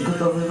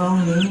przygotowywał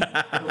mi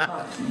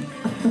robaki.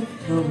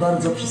 Był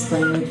bardzo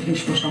przystojny,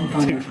 piliśmy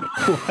szampana.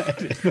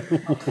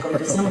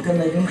 Piosenkę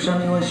Największa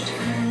miłość,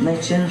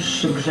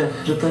 najcięższy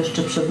grzech, że to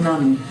jeszcze przed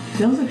nami.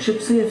 Związek się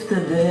psuje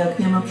wtedy, jak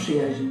nie ma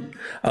przyjaźni.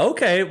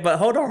 Okay, but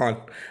hold on.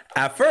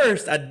 At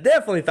first, I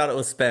definitely thought it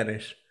was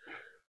Spanish.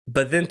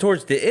 But then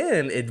towards the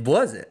end, it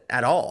wasn't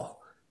at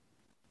all.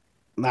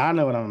 I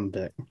know what I'm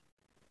gonna pick.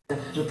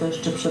 Że to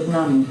jeszcze przed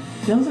nami.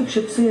 Związek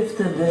się psuje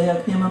wtedy,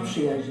 jak nie ma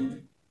przyjaźni.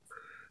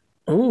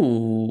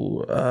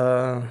 Ooh,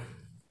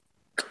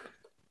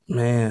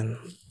 man,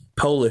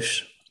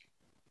 Polish.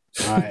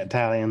 All right,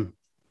 Italian.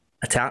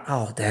 Italian.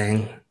 Oh,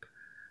 dang.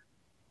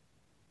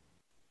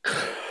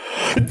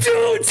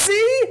 Dude,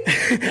 see?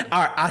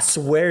 All right, I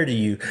swear to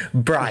you,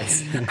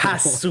 Bryce, I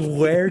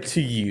swear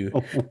to you,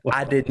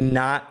 I did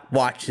not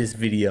watch this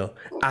video.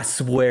 I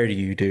swear to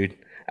you, dude.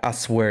 I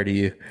swear to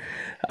you.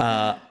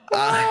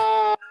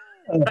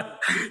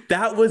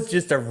 That was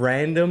just a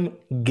random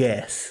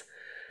guess.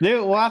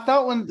 Dude, well, I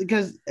thought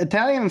because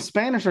Italian and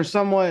Spanish are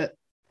somewhat.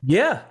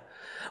 Yeah.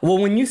 Well,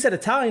 when you said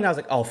Italian, I was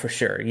like, oh, for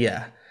sure.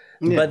 Yeah.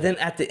 But then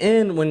at the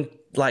end, when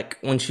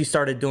she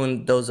started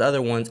doing those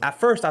other ones, at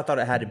first I thought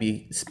it had to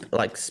be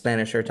like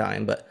Spanish or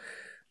Italian, but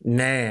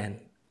man,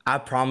 I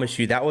promise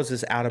you that was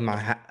just out of my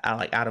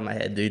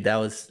head, dude.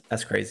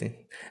 That's crazy.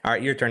 All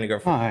right, your turn to go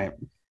first. All right.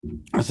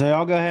 So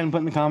I'll go ahead and put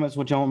in the comments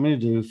what you want me to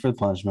do for the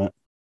punishment.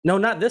 No,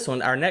 not this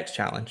one. Our next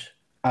challenge.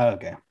 Oh,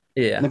 okay.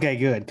 Yeah. Okay,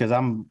 good, because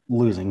I'm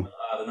losing.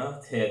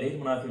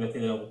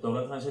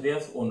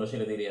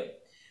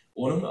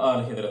 Onun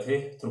ağır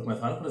hedefleri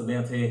Türkmenistan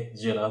prezidenti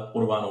Cenab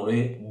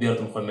Qurbanoli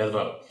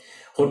Berdimuhamedov.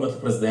 Hürmetli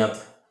prezident,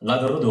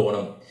 qadrli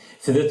doğunum.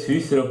 Size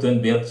tüy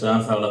sürükten bir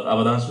can sağlık,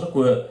 abadançılık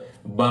ve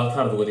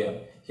bağıtar duyuyorum.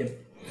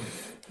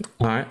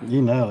 All right.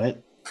 You know it.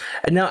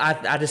 No,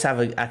 I just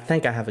have I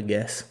think I have a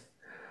guess.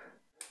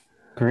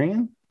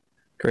 Korean?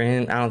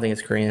 Korean? I don't think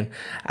it's Korean.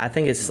 I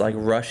think it's like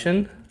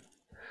Russian.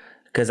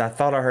 Because I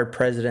thought I heard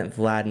President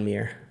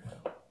Vladimir.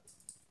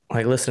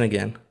 Like, listen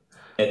again.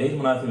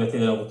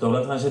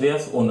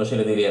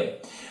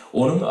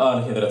 Onun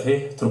ağır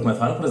hedefleri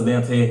Türkmenistan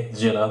prezidenti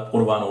Cenab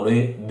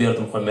Qurbanoli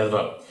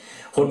Berdimuhamedov.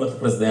 Hürmetli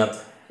prezident,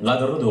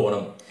 qadrli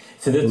doğunum.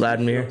 Size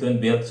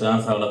Vladimir. bir can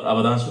sağlık,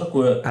 abadançılık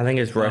ve I think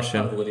it's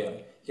Russian.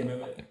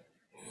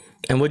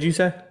 And what'd you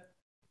say?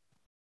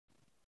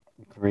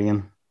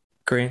 Korean.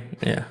 Korean?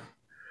 Yeah.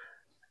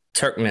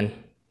 Turkmen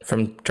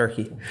from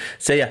Turkey.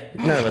 So yeah,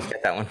 none of us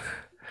get that one.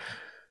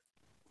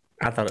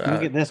 I thought You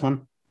get this one.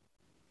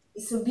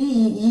 І собі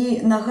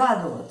її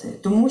нагадувати,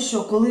 тому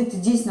що коли ти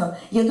дійсно,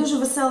 я дуже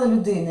весела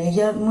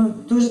людина, ми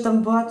дуже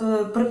там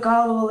багато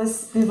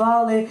прикалувались,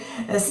 співали,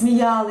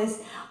 сміялись,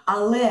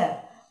 але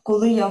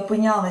коли я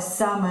опинялась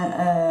саме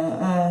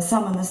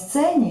на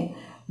сцені,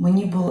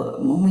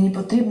 мені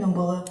потрібно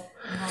було...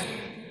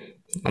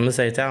 I'm gonna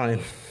say Italian.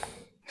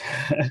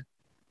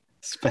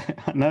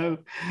 No.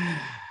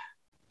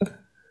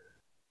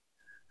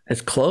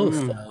 It's close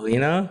though, you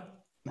know?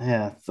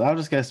 Yeah, so I'll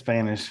just go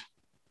Spanish.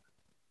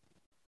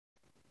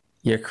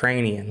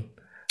 Ukrainian.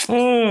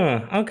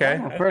 Okay.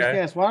 Oh, first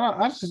guess. Why not?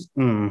 I just.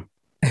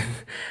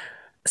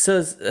 So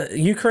is,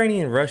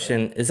 Ukrainian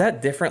Russian, is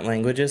that different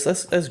languages?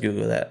 Let's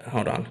Google that.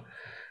 Hold on.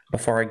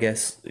 Before I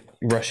guess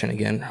Russian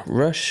again.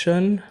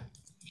 Russian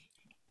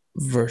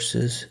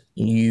versus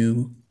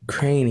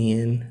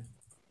Ukrainian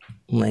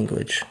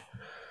language.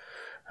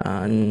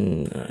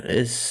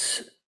 Is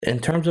in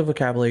terms of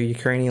vocabulary,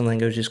 Ukrainian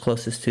language is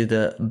closest to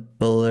the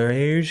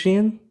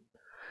Belarusian,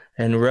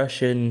 and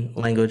Russian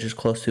language is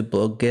close to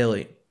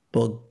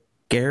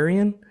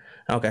Bulgarian.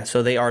 Okay, so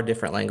they are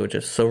different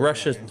languages. So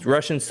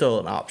Russian's still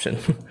an option.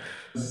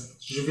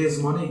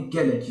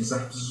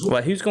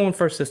 What? Who's going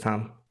first this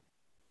time?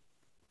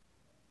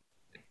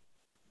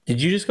 Did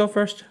you just go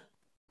first?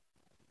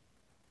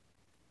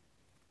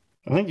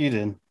 I think you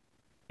did.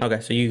 Okay,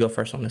 so you go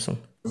first on this one.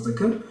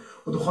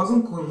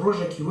 ودخوازم كون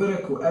روجا كي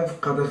ورك وأف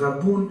قد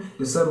غابون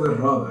لسروي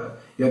الرابع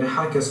يعني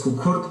حاكس كو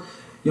كرد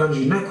يعني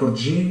جي نكرد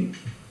جي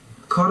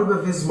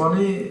كاربا في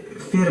زماني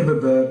فير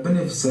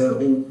بنفسه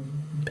و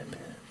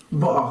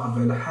بقى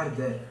على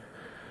حدا.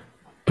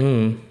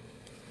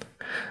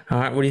 All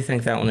right, what do you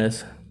think that one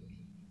is?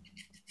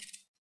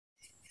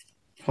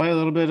 Play a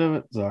little bit of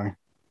it. Sorry.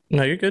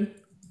 No, you're good.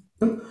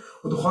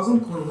 ودخوازم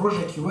كون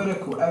روجا كي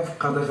ورك وأف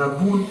قد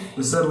غابون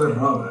لسروي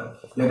الرابع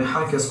يعني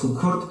حاكس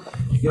كو كرد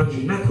يعني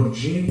جي نكرد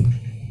جي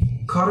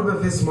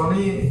كاربا في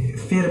زماني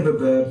فير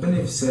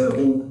بنفسه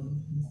و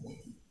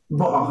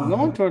بقى. I'm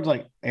going towards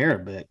like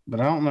Arabic, but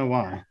I don't know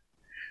why.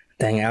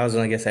 Dang, I was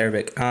gonna guess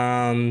Arabic.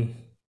 I'm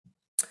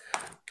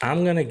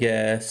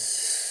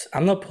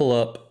gonna pull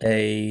up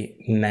a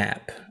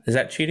map. Is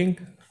that cheating?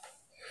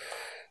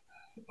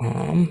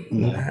 I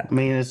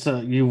mean, it's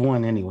you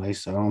won anyway,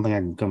 so I don't think I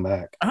can come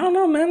back. I don't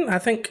know, man. I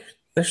think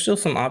there's still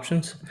some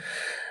options.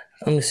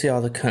 Let me see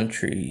all the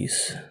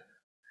countries.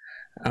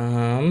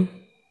 Oh,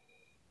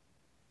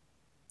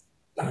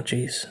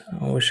 geez.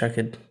 I wish I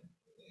could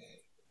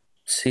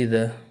see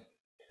the...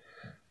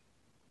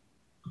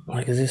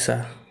 Like, is this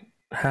a...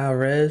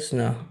 High-res?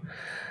 No.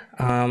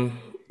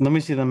 Let me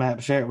see the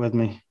map. Share it with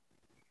me.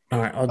 All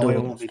right, I'll do Oh, it.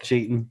 it won't be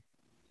cheating.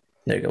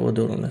 There you go. We'll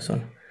do it on this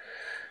one.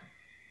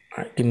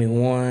 All right, give me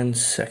 1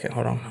 second.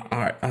 Hold on. All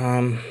right.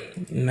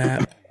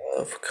 Map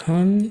of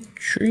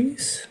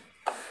countries.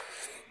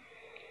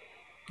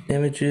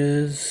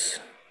 Images.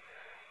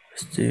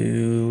 Let's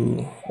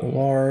do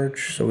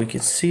large so we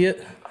can see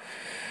it.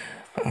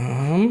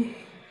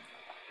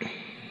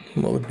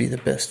 What would be the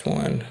best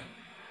one?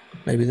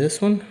 Maybe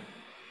this one?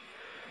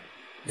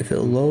 If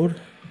it'll load.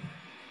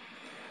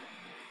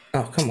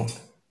 Oh, come on.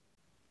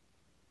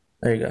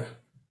 There you go.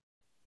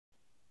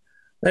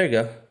 There you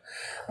go.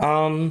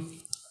 All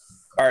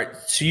right.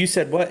 So you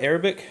said what?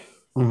 Arabic?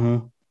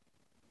 Mm-hmm.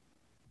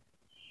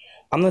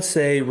 I'm gonna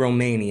say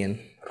Romanian.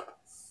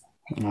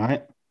 All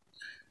right.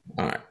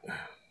 All right.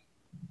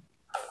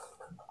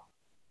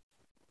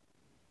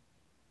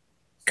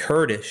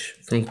 Kurdish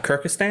from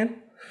Kyrgyzstan.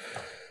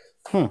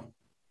 All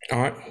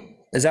right.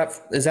 Is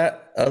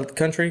that a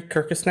country?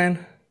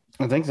 Kyrgyzstan?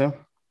 I think so.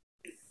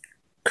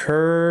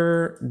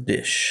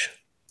 Kurdish.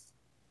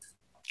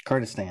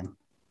 Kurdistan.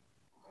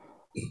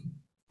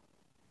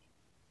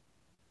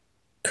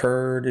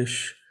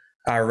 Kurdish.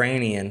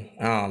 Iranian.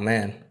 Oh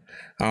man.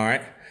 All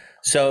right.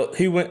 So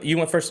you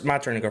went first. My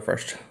turn to go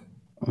first.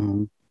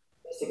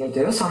 Eesti keelt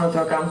ei osanud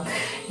väga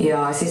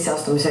ja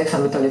sisseastumise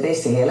eksamid olid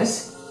eesti keeles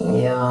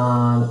ja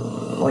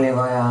oli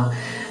vaja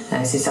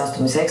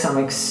sisseastumise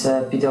eksamiks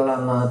pidi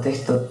olema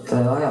tehtud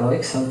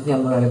ajalooeksam ja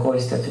mul oli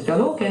koolis tehtud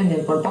bioloogia, nii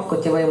et mul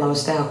pakuti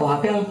võimalus teha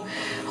koha peal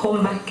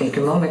homme kell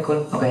 10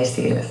 hommikul, aga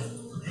eesti keeles.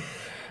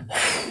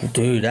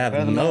 Dude, I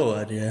have no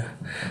idea.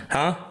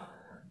 Huh?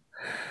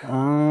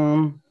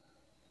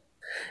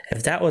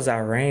 If that was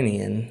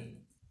Iranian,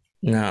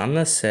 no, I'm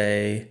gonna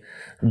say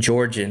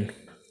Georgian.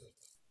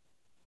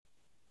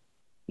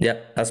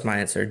 Yep, that's my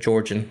answer.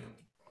 Georgian.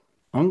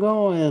 I'm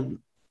going with.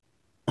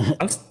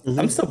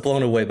 I'm still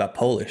blown away by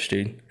Polish,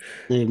 dude.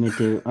 Dude, me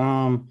too.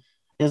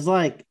 It's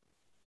like,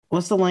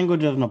 what's the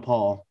language of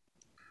Nepal?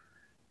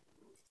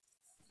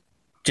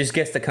 Just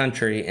guess the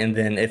country, and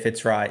then if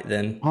it's right,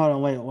 then.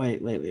 Hold on,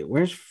 wait.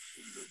 Where's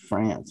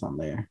France on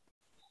there?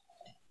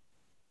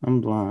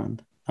 I'm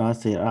blind. Oh, I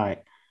see it. All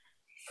right.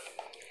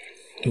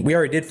 We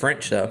already did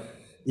French, though.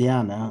 Yeah,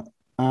 I know.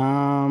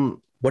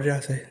 What did I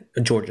say?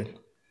 Georgian.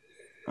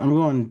 I'm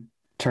going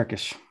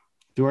Turkish.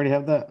 Do you already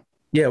have that?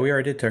 Yeah, we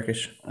already did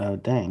Turkish. Oh,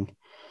 dang.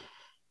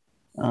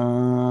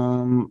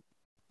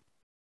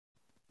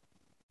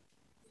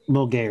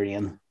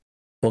 Bulgarian.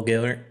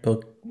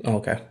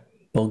 Okay.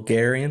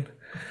 Bulgarian.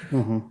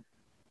 Mm-hmm.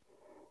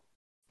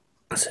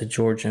 I said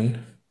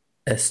Georgian.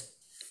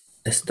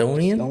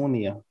 Estonian?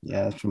 Estonia.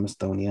 Yeah, it's from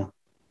Estonia.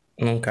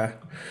 Okay.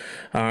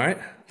 All right.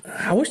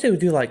 I wish they would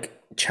do like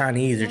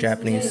Chinese or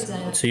Japanese.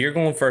 So you're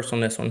going first on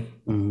this one.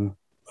 Mm-hmm.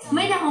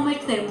 Մեր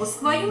համերգներ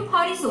Մոսկվայում,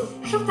 Փարիզում,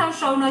 շղթան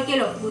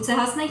շարունակելով գուցե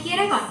հասնենք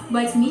Երևան,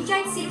 բայց մինչ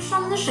այդ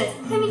Սիրուշան նշեց,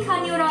 թե մի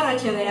քանի օր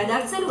առաջ է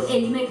վերադարձել ու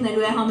էլի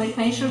մեկնելու է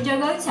համերգային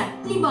շրջագայության,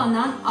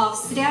 Լիբանան,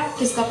 Ավստրիա,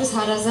 իսկապես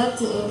հարազատ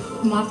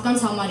մարդկանց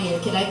համար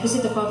եկել, այդպեսի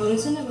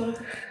տպավորություն է, որ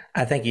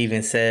I think he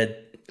even said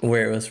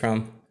where it was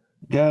from.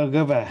 Go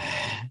back.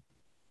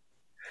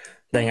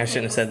 Dang, I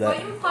shouldn't have said that.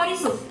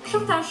 Փարիզում,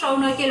 շղթան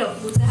շարունակելով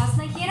գուցե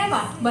հասնենք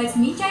Երևան, բայց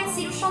մինչ այդ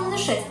Սիրուշան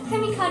նշեց, թե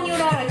մի քանի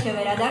օր առաջ է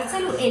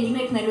վերադարձել ու էլի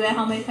մեկնելու է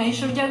համերգային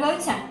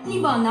շրջագայության,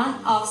 Լիբանան,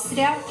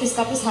 Ավստրիա,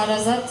 իսկապես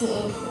հարազատ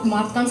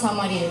մարդկանց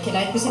համար եկել,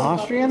 այդպեսի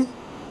Austrian?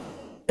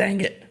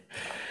 Dang it.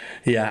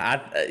 Yeah,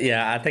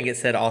 I think it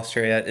said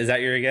Austria. Is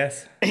that your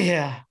guess?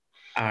 Yeah.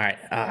 All right.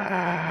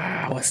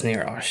 What's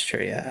near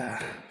Austria?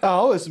 I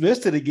always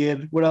missed it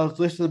again when I was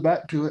listening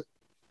back to it.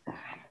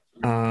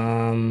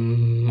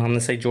 I'm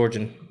gonna say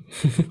Georgian,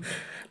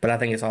 but I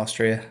think it's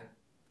Austria.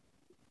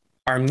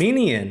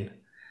 Armenian.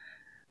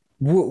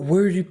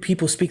 Where do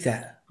people speak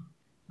that?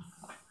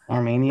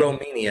 Armenia.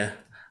 Romania.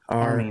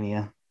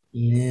 Armenia.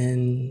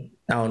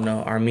 Oh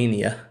no,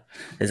 Armenia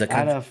is a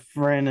country. I had a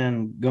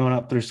friend going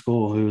up through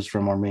school who was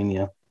from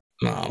Armenia.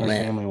 Oh Her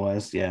man, family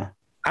was, yeah.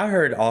 I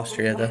heard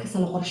Austria though.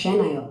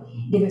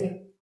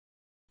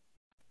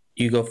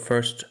 You go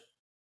first.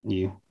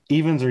 You.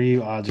 Evens or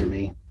you, odds or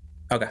me.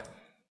 Okay.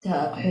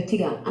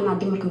 qaxootiga anaa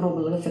dumarka mar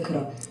walba laga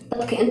fikiro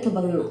dadka inta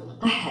badan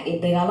iyo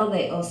dagaalada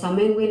oo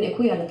saameyn weyn ay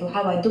ku yeelato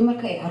waxaa waaye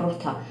dumarka iyo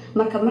carruurta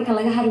marka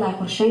laga hadlayo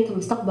qorsheynta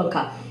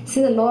mustaqbalka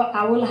sida loo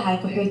caawin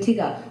lahaa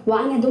qaxootiga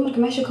waa inay dumarka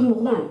meesha ka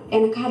muuqdaan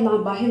ayna ka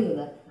hadlaan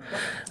baahidooda.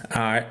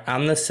 All right,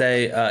 I'm gonna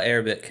say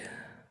Arabic.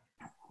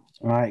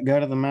 All right, go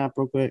to the map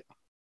real quick.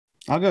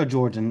 I'll go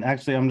Georgian.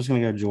 Actually, I'm just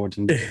gonna go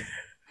Georgian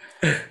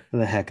for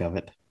the heck of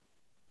it.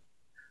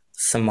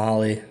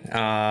 Somali.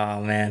 Oh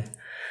man.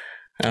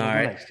 All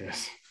right.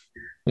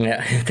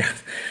 Yeah,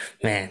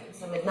 man.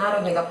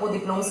 Mednarodnega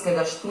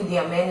podiplomskega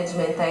študija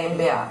menedžmenta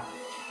MBA.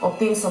 Ob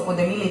tem so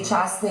podelili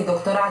častni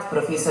doktorat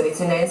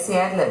profesorici Nancy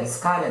Adler iz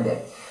Kanade.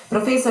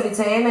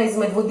 Profesorica je ena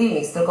izmed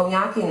vodilnih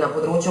strokovnjakinj na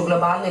področju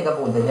globalnega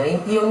vodenja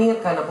in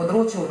pionirka na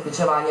področju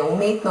vključevanja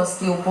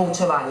umetnosti v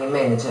poučevanje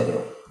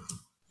menedžerjev.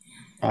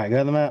 All right, go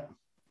to the map.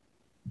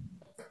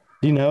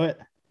 Do you know it?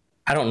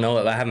 I don't know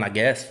it, but I have my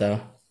guess though.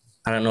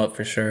 I don't know it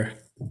for sure.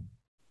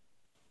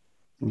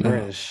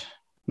 British.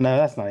 No,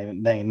 that's not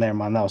even. Dang, never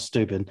mind. That was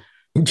stupid.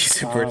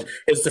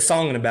 It's the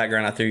song in the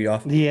background. I threw you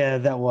off. Yeah,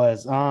 that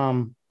was.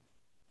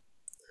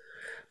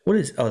 What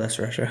is? Oh, that's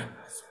Russia.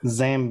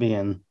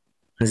 Zambian.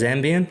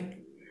 Zambian?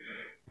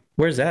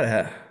 Where's that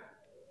at?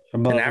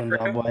 Above in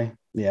Africa? Zimbabwe.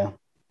 Yeah.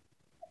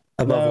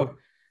 Above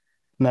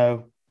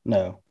No.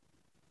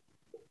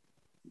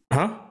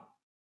 Huh?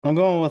 I'm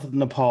going with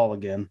Nepal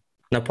again.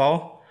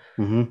 Nepal?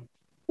 Mm-hmm.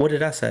 What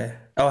did I say?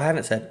 Oh, I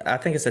haven't said. I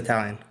think it's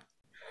Italian.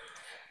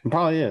 It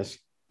probably is.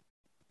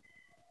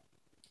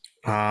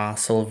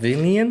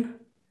 Slovenian?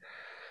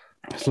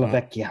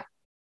 Slovakia.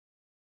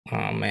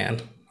 Oh,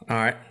 man. All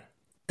right.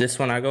 This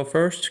one I go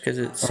first because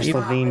it's Or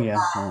Slovenia.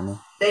 I don't know.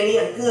 ได้เลี้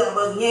ยงเกลือเ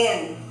บิ่งแย่ง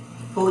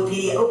ผู้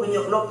ที่อพย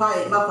พหลบภัย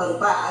มาเพิ่ง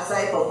ป่าอาศั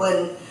ยพวกเพิ่น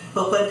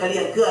ก็เ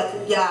ลี้ยงเกลือทุ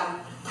กอย่าง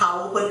เฒ่า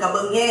เพิ่นก็เ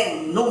บิ่งแย่ง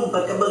นุ่มเ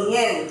พิ่นก็เบิ่งแ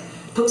ย่ง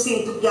ทุกสิ่ง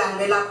ทุกอย่าง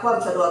ได้รับความ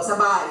สะดวกส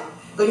บาย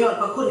ก็ย้อน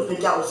พระคุณพระ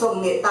เจ้าทรง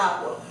เมตตา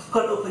ค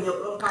นอพยพ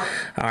หลบภัย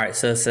All right,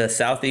 so it's a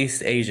Southeast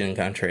Asian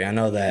country. I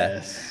know that.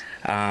 Yes.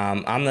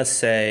 I'm gonna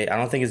say I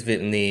don't think it's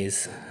Vietnamese.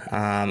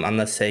 I'm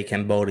gonna say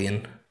Cambodian.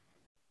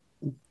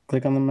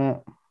 Click on the map.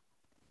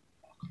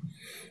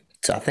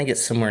 So I think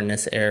it's somewhere in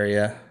this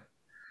area.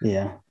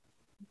 Yeah.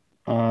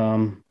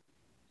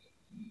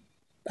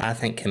 I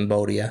think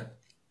Cambodia,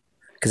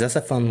 because that's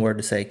a fun word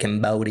to say.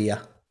 Cambodia.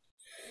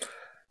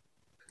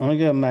 I'm gonna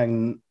go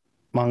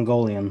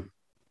Mongolian.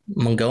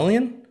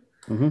 Mongolian?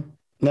 Mm-hmm.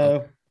 No.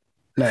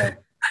 I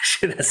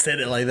should have said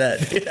it like that.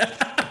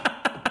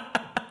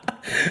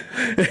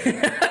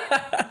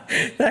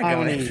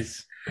 Taiwanese.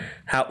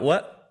 How?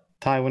 What?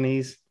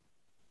 Taiwanese.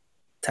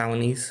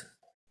 Taiwanese?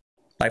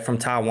 Like from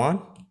Taiwan?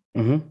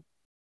 Mm-hmm.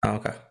 Oh,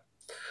 okay.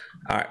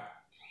 All right.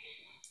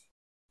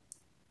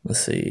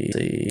 Let's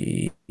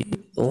see.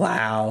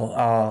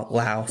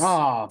 Laos.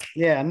 Oh,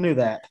 yeah, I knew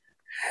that.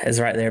 It's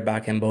right there by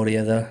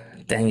Cambodia, though.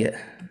 Dang it.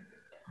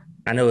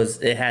 I knew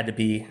it had to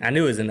be. I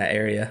knew it was in that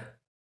area.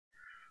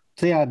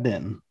 See, I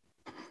didn't.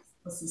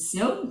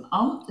 Prozession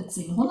am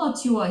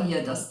 1700 Joer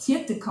hier das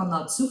vierte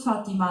Kanner zu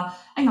Fatima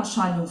eng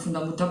Erscheinung vun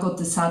der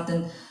Muttergottes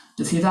hatten.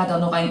 Dafür war da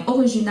noch ein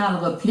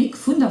originalere Blick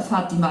vun der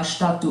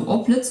Fatima-Statue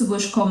op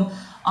Lützeburg kom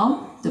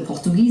an de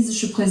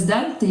portugiesische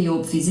Präsident, der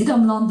op Visit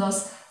am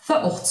Landers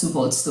war auch zu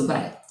Bolz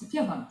dabei.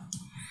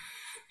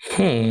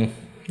 All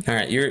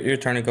right, your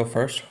turn to go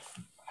first.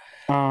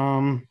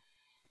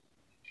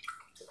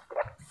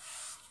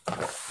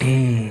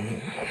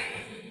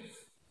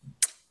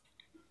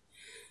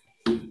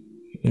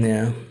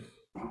 Yeah.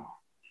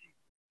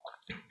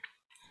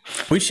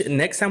 We should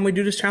next time we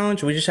do this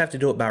challenge, we just have to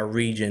do it by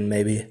region,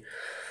 maybe.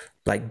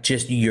 Like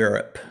just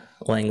Europe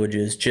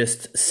languages,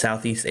 just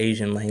Southeast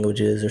Asian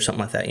languages or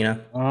something like that, you know?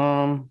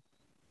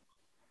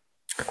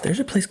 There's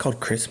a place called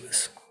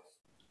Christmas.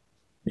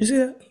 You see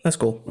that? That's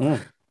cool.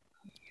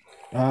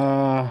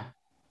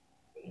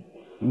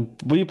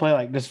 We play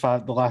like just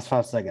the last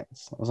 5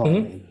 seconds. That's all I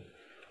need.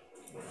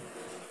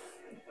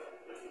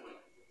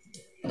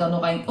 Dan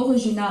noch ein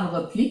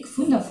originalere Blick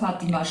vun der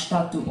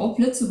Fatima-Statue op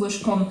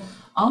Lützeburg kom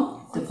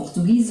an de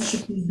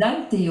portugiesische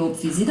Präsident, der op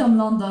Visit am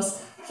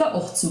Landers war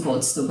auch zu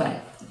Bolz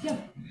dabei.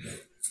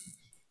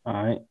 All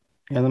right.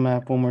 Got the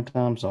map one more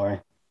time. Sorry.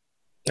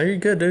 Oh, you're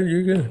good, dude.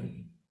 You're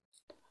good.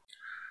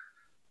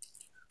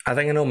 I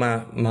think I know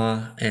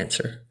my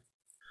answer.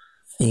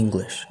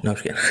 English. No, I'm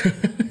just kidding.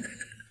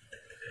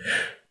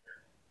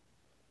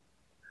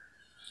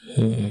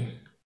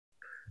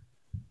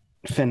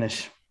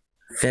 Finnish.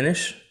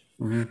 Finnish?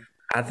 Mm-hmm.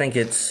 I think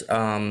it's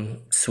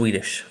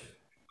Swedish.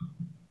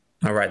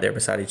 All right, there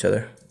beside each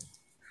other.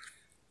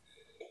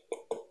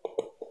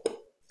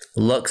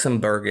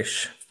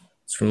 Luxembourgish.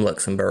 It's from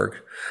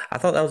Luxembourg. I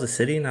thought that was a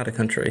city, not a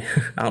country.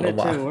 I don't know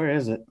why. Where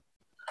is it?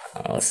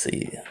 Let's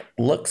see.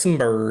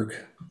 Luxembourg.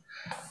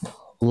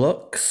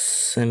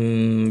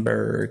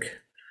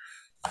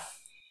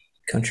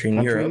 Country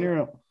in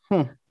Europe.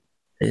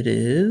 It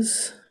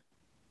is.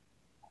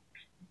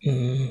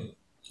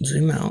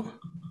 Zoom out.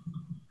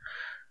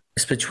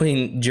 It's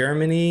between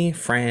Germany,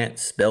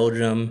 France,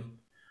 Belgium.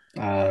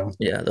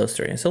 Yeah, those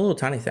three. It's a little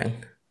tiny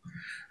thing.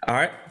 All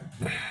right.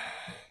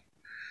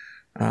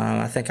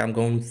 I think I'm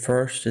going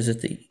first. Is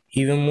it the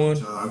even one?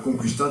 Ha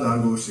conquistato la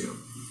Russia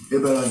e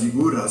per la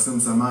sicura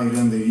senza mai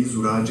rendere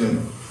isuragene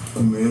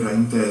come era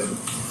inteso.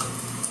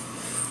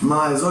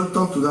 Ma è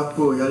soltanto da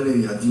poi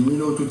all'era di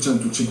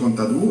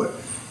 1852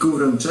 che il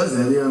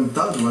francese è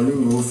diventato la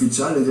lingua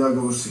ufficiale della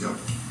Corsica.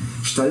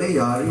 Sta lei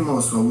ha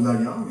rimosso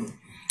italiani.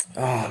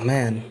 Oh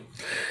man,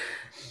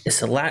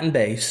 it's a Latin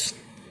base.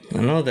 I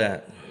know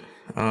that.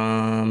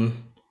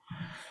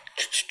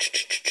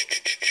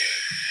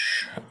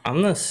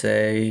 I'm gonna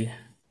say,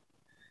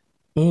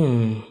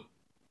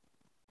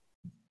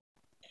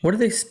 what do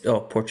they?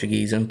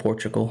 Portuguese in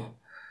Portugal.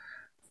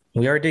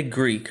 We already did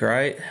Greek,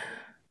 right?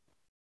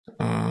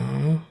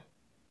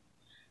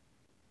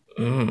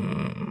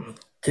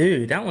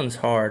 Dude, that one's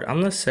hard. I'm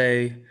gonna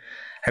say,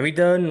 have we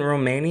done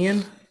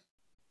Romanian?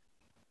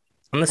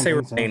 I'm gonna say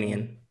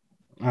Romanian.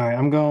 All right,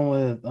 I'm going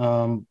with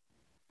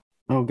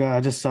Oh God,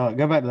 I just saw it.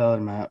 Go back to the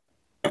other map.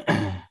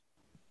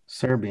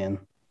 Serbian.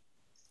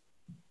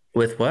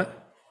 With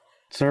what?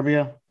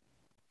 Serbia.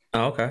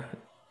 Oh, okay.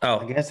 Oh,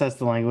 I guess that's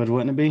the language,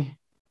 wouldn't it be?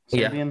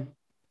 Serbian. yeah.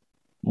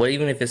 Well,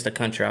 even if it's the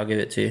country, I'll give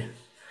it to you.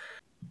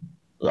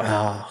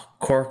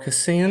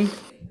 Caucasian.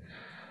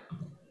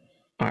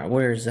 All right,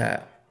 where is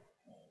that?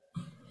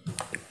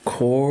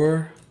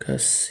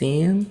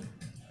 Caucasian.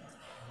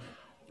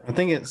 I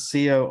think it's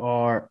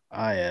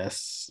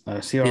Coris.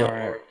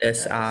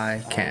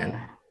 C-O-R-S-I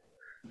can.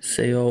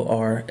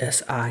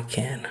 C-O-R-S-I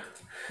can.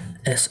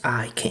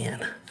 S-I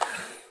can.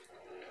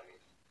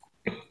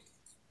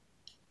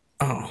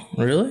 Oh,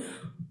 really?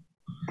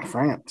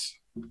 France.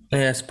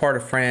 Yeah, it's part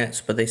of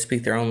France, but they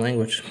speak their own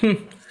language.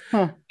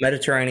 Huh.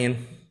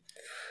 Mediterranean.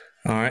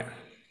 All right.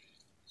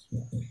 I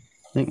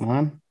think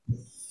mine.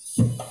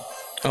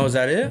 Oh, is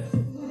that it?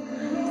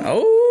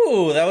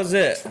 Oh, that was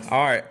it.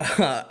 All right.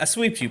 I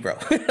sweeped you, bro.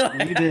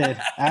 You did.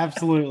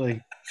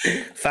 Absolutely.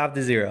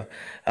 5-0.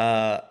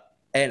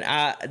 And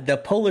the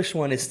Polish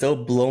one is still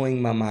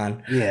blowing my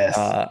mind. Yes.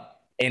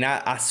 And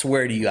I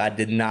swear to you, I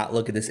did not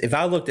look at this. If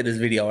I looked at this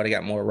video, I would have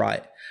got more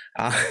right.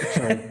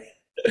 Dang,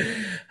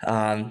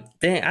 I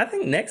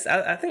think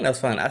I think that's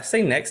fun. I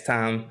say next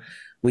time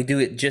we do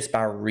it just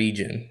by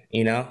region,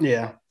 you know?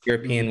 Yeah.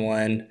 European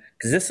one.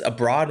 Because this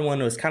abroad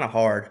one was kind of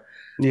hard.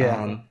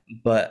 Yeah.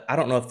 But I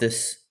don't know if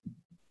these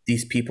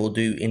people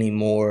do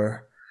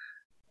anymore.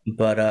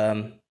 But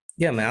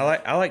yeah, man,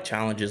 I like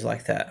challenges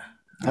like that.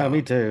 Oh,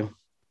 me too.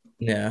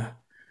 Yeah.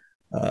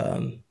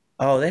 They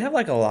have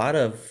like a lot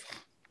of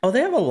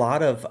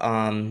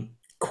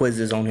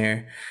quizzes on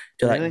here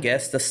to like Really?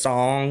 guess the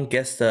song,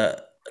 guess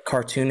the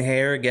cartoon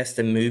hair, guess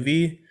the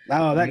movie.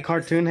 Oh, that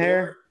cartoon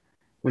hair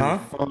would Huh?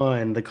 be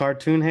fun. The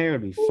cartoon hair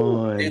would be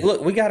fun. Hey,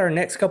 look, we got our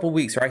next couple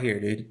weeks right here,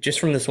 dude. Just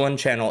from this one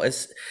channel.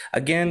 It's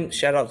again,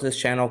 shout out to this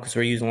channel because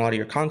we're using a lot of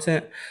your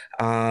content.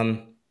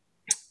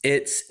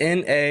 It's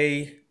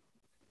NAAU,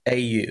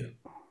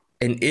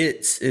 and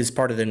it's is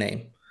part of the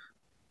name.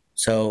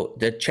 So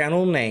the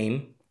channel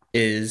name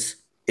is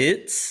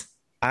it's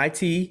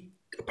IT_SNNAU.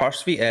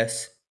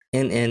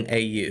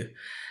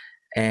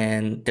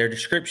 And their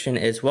description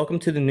is welcome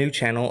to the new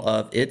channel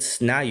of It's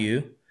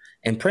Nayu,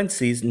 in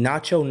parentheses,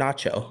 Nacho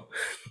Nacho.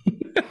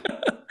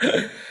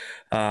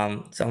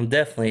 So I'm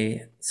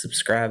definitely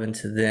subscribing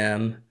to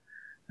them.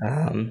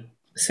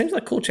 Seems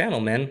like a cool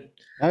channel, man.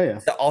 Oh, yeah.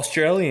 The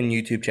Australian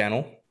YouTube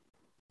channel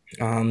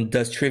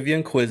does trivia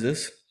and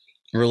quizzes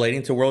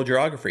relating to world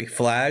geography.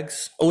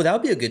 Flags. Oh, that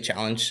would be a good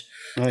challenge.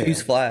 Oh, yeah.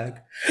 Use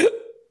flag.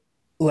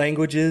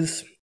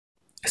 Languages,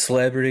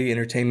 celebrity,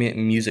 entertainment,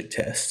 and music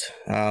test.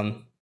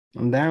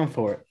 I'm down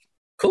for it.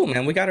 Cool,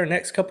 man. We got our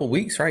next couple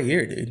weeks right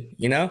here, dude.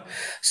 You know?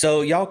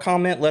 So y'all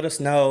comment, let us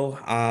know.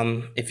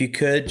 If you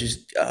could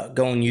just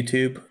go on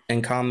YouTube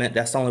and comment.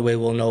 That's the only way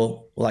we'll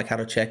know like how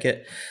to check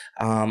it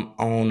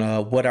on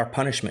what our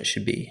punishment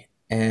should be.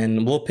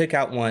 And we'll pick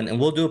out one and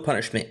we'll do a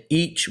punishment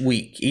each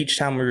week, each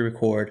time we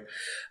record.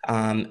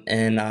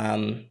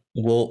 We'll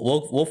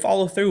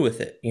follow through with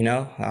it, you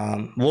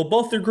know? We'll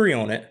both agree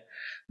on it.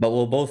 But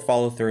we'll both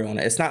follow through on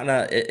it. It's not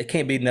it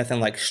can't be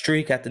nothing like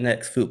streak at the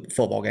next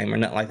football game or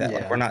nothing like that. Yeah.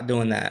 Like we're not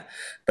doing that.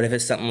 But if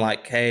it's something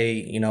like, hey,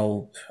 you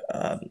know,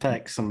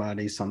 Text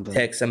somebody something.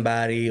 text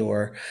somebody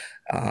or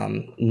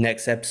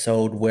next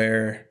episode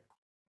where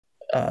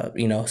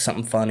you know,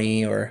 something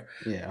funny or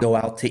Yeah. go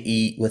out to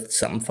eat with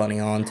something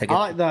funny on. I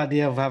like the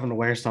idea of having to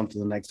wear something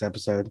the next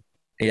episode.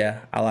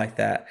 Yeah, I like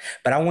that.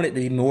 But I want it to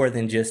be more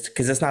than just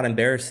because it's not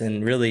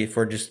embarrassing really if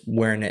we're just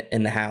wearing it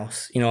in the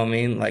house. You know what I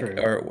mean? Like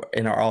True. or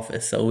in our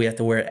office. So we have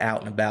to wear it out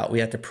and about. We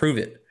have to prove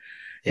it.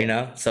 You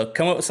know? So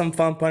come up with some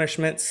fun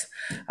punishments.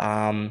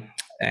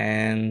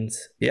 And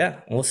yeah,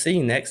 we'll see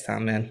you next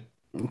time, man.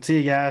 See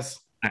you guys.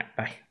 All right,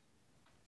 bye.